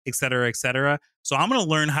us, et cetera, et cetera. So I'm going to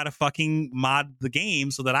learn how to fucking mod the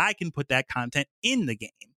game so that I can put that content in the game.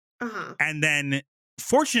 And then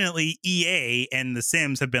fortunately, EA and The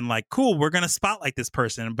Sims have been like, cool, we're going to spotlight this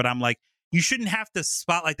person. But I'm like, you shouldn't have to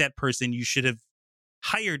spotlight that person. You should have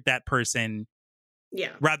hired that person.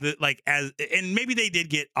 Yeah. Rather like and maybe they did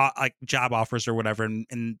get like job offers or whatever,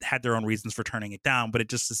 and had their own reasons for turning it down. But it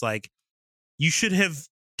just is like, you should have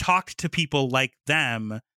talked to people like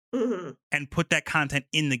them and put that content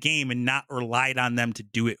in the game, and not relied on them to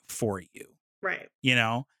do it for you. Right. You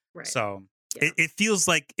know? Right. So it feels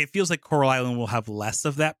like Coral Island will have less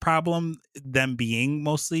of that problem, them being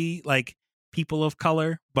mostly like people of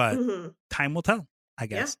color, but time will tell, I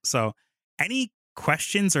guess. Yeah. So any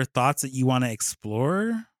questions or thoughts that you want to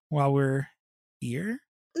explore while we're here?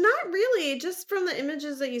 Not really. Just from the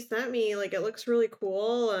images that you sent me, like, it looks really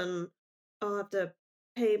cool, and I'll have to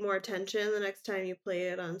pay more attention the next time you play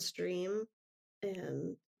it on stream.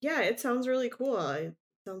 And yeah, it sounds really cool. It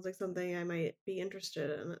sounds like something I might be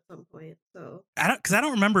interested in at some point. So I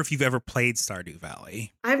don't remember if you've ever played Stardew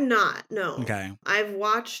Valley. I've not. No. Okay. I've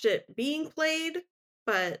watched it being played,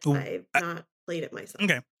 but I've not played it myself.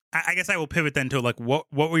 Okay. I guess I will pivot then to like, what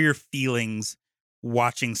were your feelings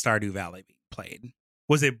watching Stardew Valley being played?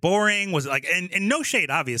 Was it boring? Was it like, and no shade,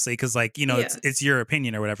 obviously, because like, you know, it's your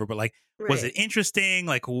opinion or whatever, but like, was it interesting?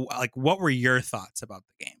 Like what were your thoughts about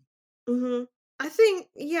the game? Mm-hmm. I think,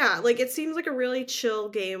 like it seems like a really chill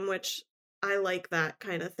game, which I like that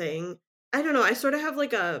kind of thing. I don't know. I sort of have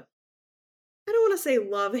like I don't want to say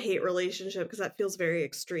love-hate relationship because that feels very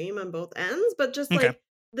extreme on both ends, but just like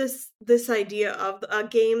this idea of a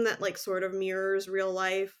game that like sort of mirrors real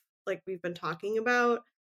life, like we've been talking about.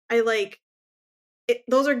 I like it,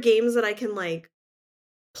 those are games that I can like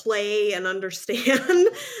play and understand.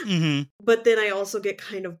 But then I also get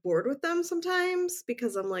kind of bored with them sometimes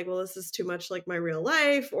because I'm like, well, this is too much like my real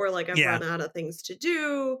life, or like I've run out of things to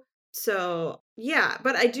do. So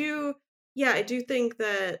but I do think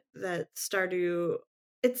that Stardew,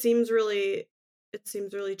 it seems really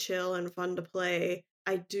chill and fun to play.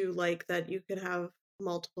 I do like that you could have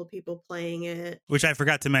multiple people playing it. Which I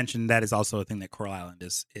forgot to mention, that is also a thing that Coral Island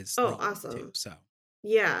is awesome too, so.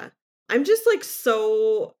 Yeah. I'm just like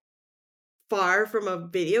so far from a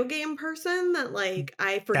video game person that like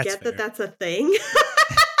I forget that that's a thing.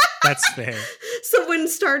 That's fair. So when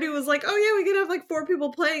Stardew was like, oh yeah, we could have like 4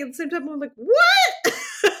 people playing at the same time, I'm like, what?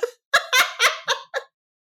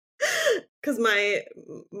 Because the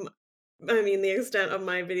extent of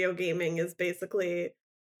my video gaming is basically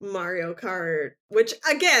Mario Kart, which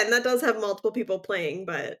again, that does have multiple people playing,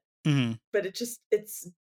 but it's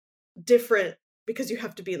different because you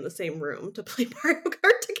have to be in the same room to play Mario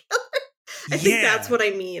Kart together. I think that's what I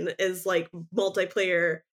mean is like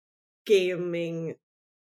multiplayer gaming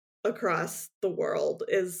across the world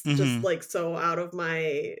is just like so out of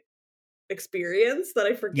my experience that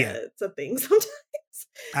I forget it's a thing sometimes.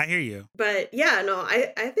 I hear you. But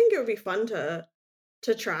I think it would be fun to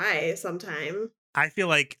try sometime. I feel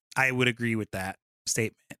like I would agree with that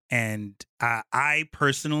statement. And I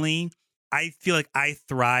personally, I feel like I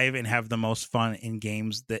thrive and have the most fun in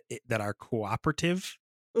games that are cooperative.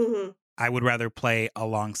 I would rather play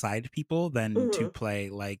alongside people than to play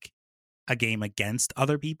like a game against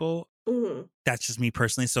other people. That's just me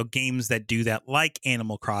personally. So games that do that, like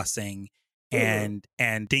Animal Crossing and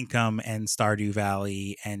Dinkum and Stardew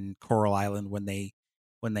Valley and Coral Island, when they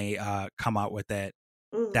come out with it,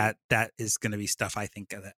 that is going to be stuff I think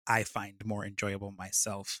that I find more enjoyable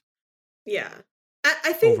myself. Yeah.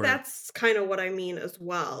 I think that's kind of what I mean as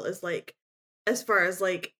well, is like, as far as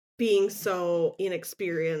like being so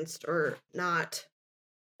inexperienced or not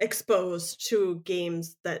exposed to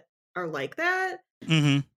games that are like that,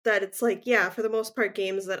 that it's like, for the most part,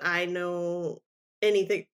 games that I know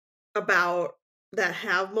anything about that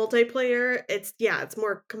have multiplayer, it's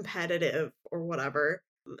more competitive or whatever.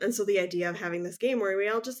 And so the idea of having this game where we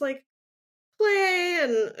all just like play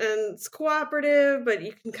and it's cooperative, but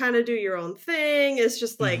you can kind of do your own thing, is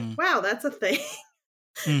just like, wow, that's a thing.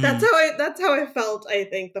 That's how I felt, I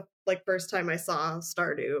think, the like first time I saw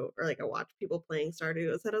Stardew, or like I watched people playing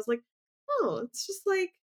Stardew, is that I was like, oh, it's just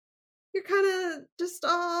like you're kind of just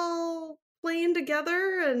all playing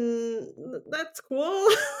together, and that's cool.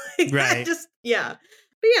 Like, right. But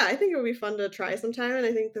I think it would be fun to try sometime, and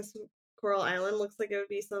I think this Coral Island looks like it would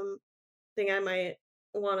be something I might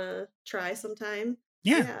want to try sometime.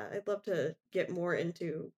 Yeah, I'd love to get more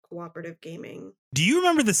into cooperative gaming. Do you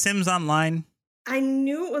remember The Sims Online? I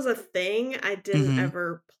knew it was a thing. I didn't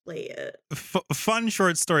ever play it. Fun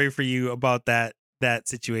short story for you about that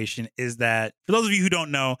situation is that, for those of you who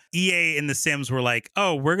don't know, EA and The Sims were like,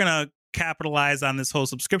 oh, we're gonna capitalize on this whole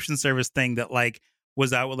subscription service thing that like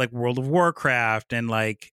was out with like World of Warcraft and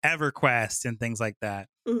like EverQuest and things like that.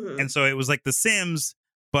 And so it was like The Sims,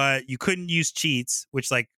 but you couldn't use cheats, which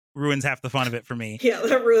like ruins half the fun of it for me. Yeah,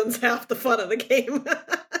 that ruins half the fun of the game.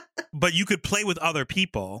 But you could play with other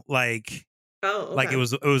people, like okay. Like it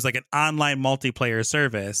was like an online multiplayer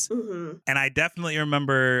service. And I definitely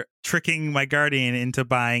remember tricking my guardian into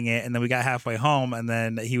buying it, and then we got halfway home, and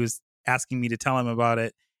then he was asking me to tell him about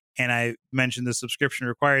it, and I mentioned the subscription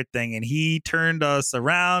required thing, and he turned us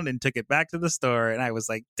around and took it back to the store, and I was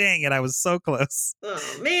like, dang it, I was so close.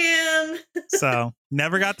 Oh man. So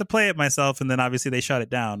never got to play it myself, and then obviously they shut it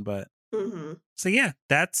down, but so yeah,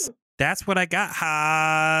 that's what I got.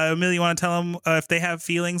 Amelia, you want to tell them if they have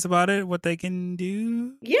feelings about it, what they can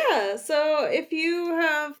do? Yeah, so if you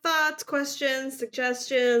have thoughts, questions,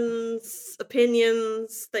 suggestions,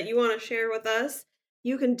 opinions that you want to share with us,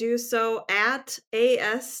 you can do so at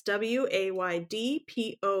ASWAYDPOD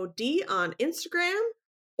on Instagram,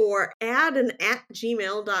 or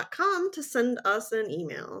add@gmail.com to send us an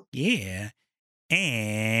email. Yeah.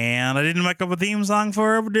 And I didn't make up a theme song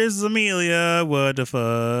for her, but this is Amelia. What the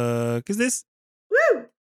fuck is this? Woo!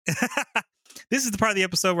 This is the part of the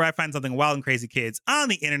episode where I find something wild and crazy kids on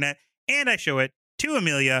the internet and I show it to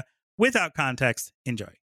Amelia without context.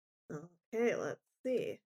 Enjoy. Okay, let's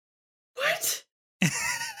see. What?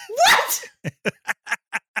 What?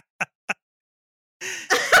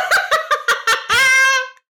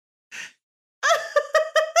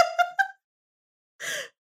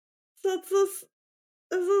 So it's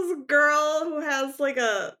this girl who has like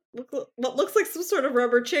what looks like some sort of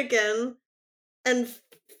rubber chicken and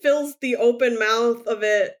fills the open mouth of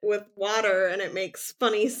it with water and it makes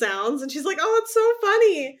funny sounds and she's like, oh, it's so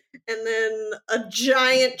funny. And then a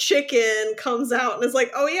giant chicken comes out and is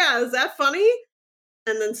like, oh yeah, is that funny?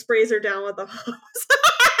 And then sprays her down with a hose.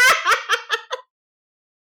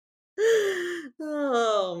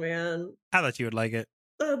 Oh man, I thought you would like it.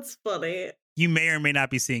 That's funny. You may or may not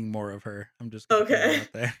be seeing more of her. I'm just gonna okay. Out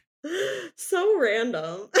there. So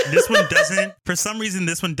random. This one doesn't. For some reason,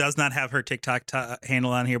 this one does not have her TikTok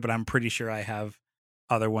handle on here, but I'm pretty sure I have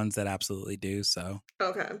other ones that absolutely do. So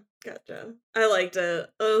okay, gotcha. I liked it.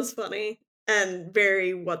 It was funny and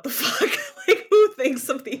very what the fuck. Like, who thinks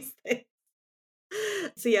of these things?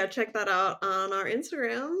 So yeah, check that out on our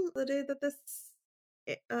Instagram the day that this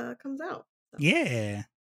comes out. So. Yeah.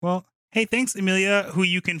 Well, hey, thanks, Amelia, who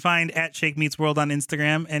you can find at Shake Meets World on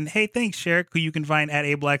Instagram. And hey, thanks, Sherrick, who you can find at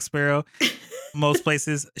A Black Sparrow. Most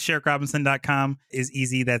places. SherrickRobinson.com is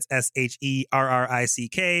easy. That's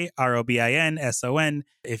SherrickRobinson.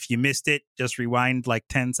 If you missed it, just rewind like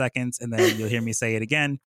 10 seconds and then you'll hear me say it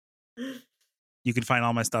again. You can find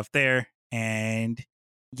all my stuff there. And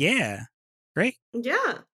yeah, great.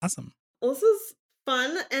 Yeah. Awesome. Well, this is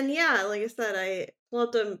fun. And yeah, like I said, I will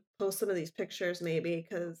have to post some of these pictures maybe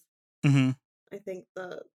because I think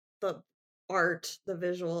the art, the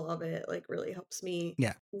visual of it, like really helps me.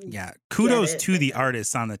 Yeah. Kudos to the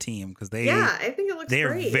artists on the team because I think it looks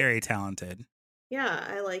great. Are very talented. Yeah,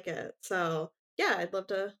 I like it. So yeah, I'd love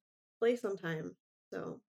to play sometime.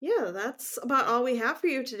 So yeah, that's about all we have for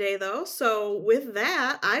you today, though. So with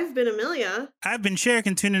that, I've been Amelia. I've been Sherrick,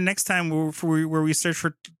 and tune in next time where we search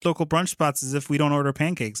for local brunch spots as if we don't order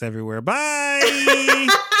pancakes everywhere. Bye.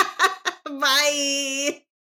 Bye.